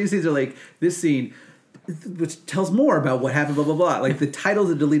 Like the deleted scenes are like this scene, which tells more about what happened. Blah blah blah. Like the titles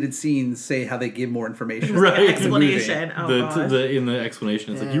of deleted scenes say how they give more information. Right. Explanation. In the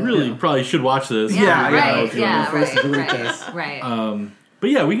explanation, it's like you really probably should watch this. Right. But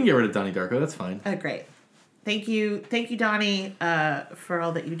yeah, we can get rid of Donnie Darko. That's fine. Great. Thank you, Donnie, for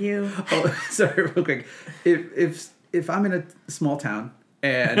all that you do. Oh, sorry, real quick. If I'm in a small town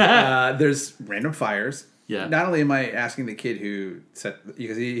and there's random fires, not only am I asking the kid who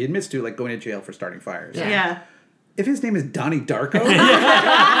because he admits to like going to jail for starting fires. Yeah. If his name is Donnie Darko,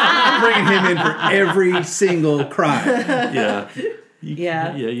 I'm bringing him in for every single crime. Yeah.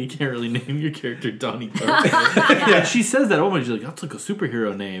 You can't really name your character Donnie Darko. Yeah, she says that. Oh my, she's like, that's like a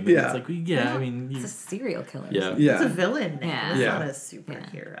superhero name. And it's like, I mean, it's a serial killer. Yeah, it's a villain name. Yeah. It's not a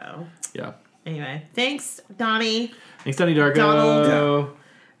superhero. Yeah. Anyway, thanks, Donnie. Thanks, Donnie Darko. Donald.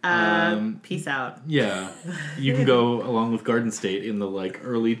 Peace out. Yeah, you can go along with Garden State in the like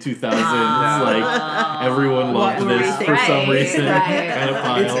early 2000s. Like everyone loved this for some reason. Kind of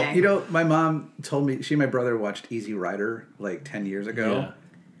pile. My mom told me she and my brother watched Easy Rider like 10 years ago. Yeah.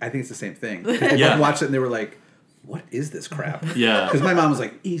 I think it's the same thing. They watched it and they were like, "What is this crap?" Yeah, because my mom was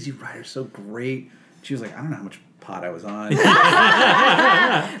like, "Easy Rider's so great." She was like, "I don't know how much pot I was on."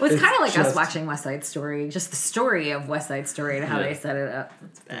 It was kind of like us watching West Side Story, just the story of West Side Story and how they set it up.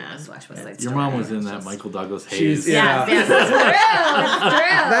 It's bad. Watch West Side Story. Your mom was in that Michael Douglas Hayes. Yes, it's true.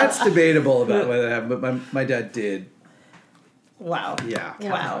 That's debatable about whether that happened, but my dad did. Wow. Yeah.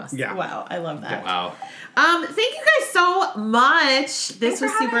 Wow. Yeah. Wow. I love that. Wow. Thank you guys so much. This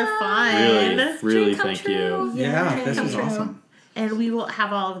was super fun. Really, thank you. Yeah, this was awesome. And we will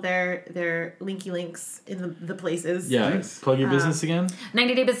have all of their linky links in the places. Yeah. Nice. Plug your business again.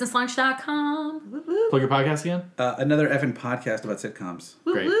 90daybusinesslaunch.com. Plug your podcast again. Another effing podcast about sitcoms.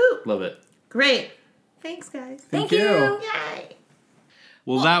 Great. Love it. Great. Thanks, guys. Thank you. Yay.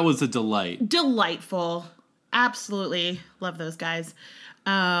 Well, that was a delight. Delightful. Absolutely love those guys.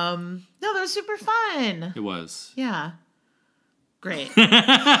 No, that was super fun. It was. Yeah. Great.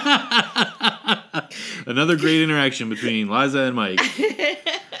 Another great interaction between Liza and Mike.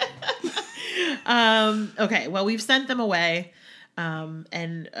 Okay, well, we've sent them away.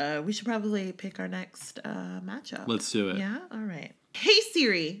 And we should probably pick our next matchup. Let's do it. Yeah? All right. Hey,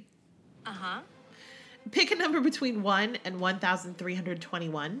 Siri. Uh-huh. Pick a number between 1 and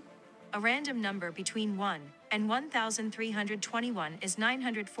 1,321. A random number between 1 and 1,321 is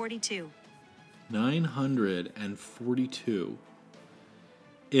 942. 942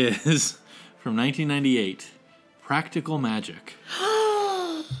 is from 1998. Practical Magic.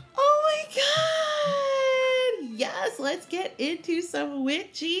 Oh my god! Yes, let's get into some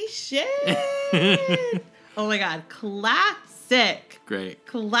witchy shit. Oh my god, classic. Great.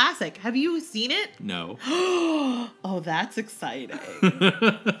 Classic. Have you seen it? No. Oh, that's exciting.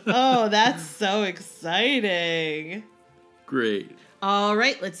 Oh, that's so exciting. Great. All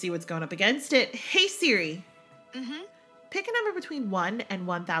right, let's see what's going up against it. Hey, Siri. Mm-hmm. Pick a number between 1 and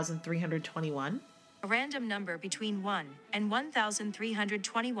 1,321. A random number between 1 and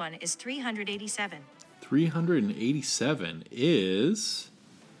 1,321 is 387. 387 is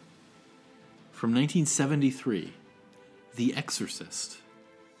from 1973. The Exorcist.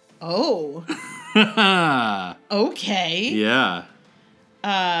 Oh. Okay. Yeah.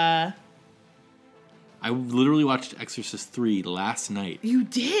 I literally watched Exorcist 3 last night. You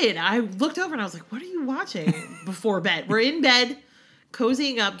did. I looked over and I was like, what are you watching before bed? We're in bed,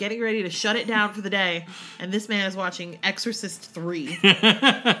 cozying up, getting ready to shut it down for the day, and this man is watching Exorcist 3.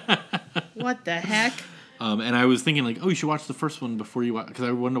 What the heck? And I was thinking, like, oh, you should watch the first one before you watch... Because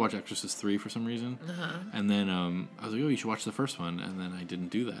I wanted to watch Exorcist 3 for some reason. Uh-huh. And then I was like, oh, you should watch the first one. And then I didn't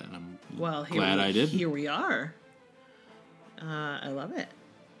do that. And I'm glad I did. Here we are. I love it.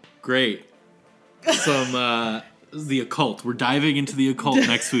 Great. Some... the occult. We're diving into the occult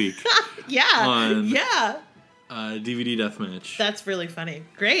next week. Yeah. Yeah. DVD Deathmatch. That's really funny.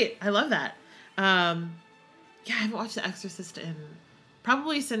 Great. I love that. Yeah, I haven't watched The Exorcist in...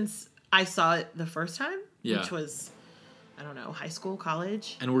 Probably since I saw it the first time. Yeah. Which was, I don't know, high school,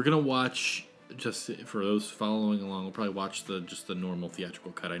 college. And we're going to watch, just for those following along, we'll probably watch the normal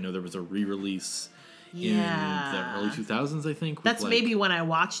theatrical cut. I know there was a re-release in the early 2000s, I think. That's maybe when I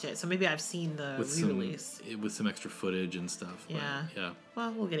watched it, so maybe I've seen the re-release. With some extra footage and stuff. Yeah. Yeah.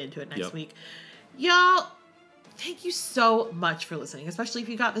 Well, we'll get into it next week. Y'all, Thank you so much for listening, especially if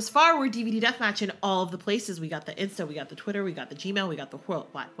you got this far. We're DVD Deathmatch in all of the places. We got the Insta, we got the Twitter, we got the Gmail, we got the World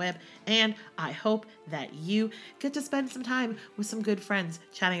Wide Web, and I hope that you get to spend some time with some good friends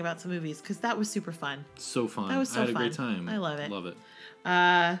chatting about some movies, because that was super fun. So fun. That was so I had fun. a great time. I love it. Love it.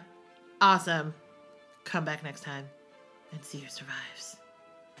 Awesome. Come back next time and see who survives.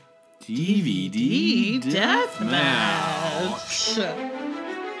 DVD Deathmatch.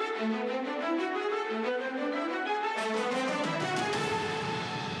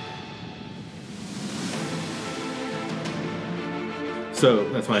 So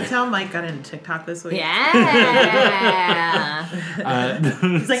that's my. That's how Mike got into TikTok this week. Yeah.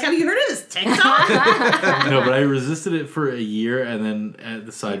 He's like, have you heard of this TikTok? No, but I resisted it for a year, and then at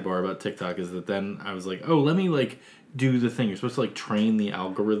the sidebar about TikTok is that then I was like, oh, let me like do the thing. You're supposed to like train the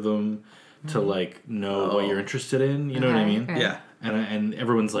algorithm to like know what you're interested in. You know what I mean? Okay. Yeah. And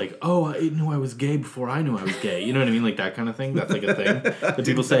everyone's like, oh, I knew I was gay before I knew I was gay. You know what I mean? Like that kind of thing. That's like a thing that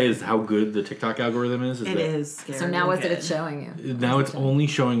people say is how good the TikTok algorithm is. It is scary. So now what's it showing you? Now it's only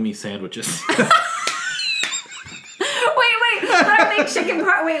showing me sandwiches. Wait, what are they chicken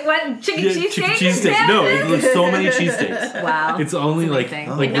wait, what? Chicken cheesesteaks? No, there's so many cheesesteaks. Wow. It's only That's like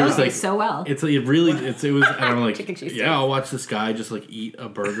amazing. like It it was knows like you so well. It was I don't know, like Chicken cheesesteak. yeah, I'll watch this guy just like eat a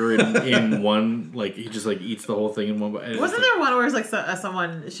burger in one, like he just like eats the whole thing in one. Wasn't there one where it's like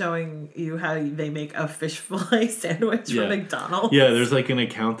someone showing you how they make a fish fillet sandwich from McDonald's? Yeah, there's like an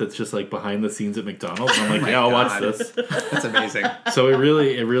account that's just like behind the scenes at McDonald's. And I'm like, yeah, I'll watch this. That's amazing. So it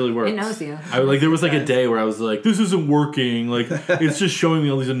really works. It knows you. I like there was like a day where I was like, this isn't working. Like it's just showing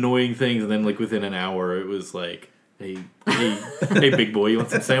me all these annoying things, and then like within an hour, it was like, hey, big boy, you want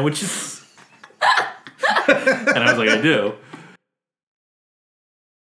some sandwiches? And I was like, I do.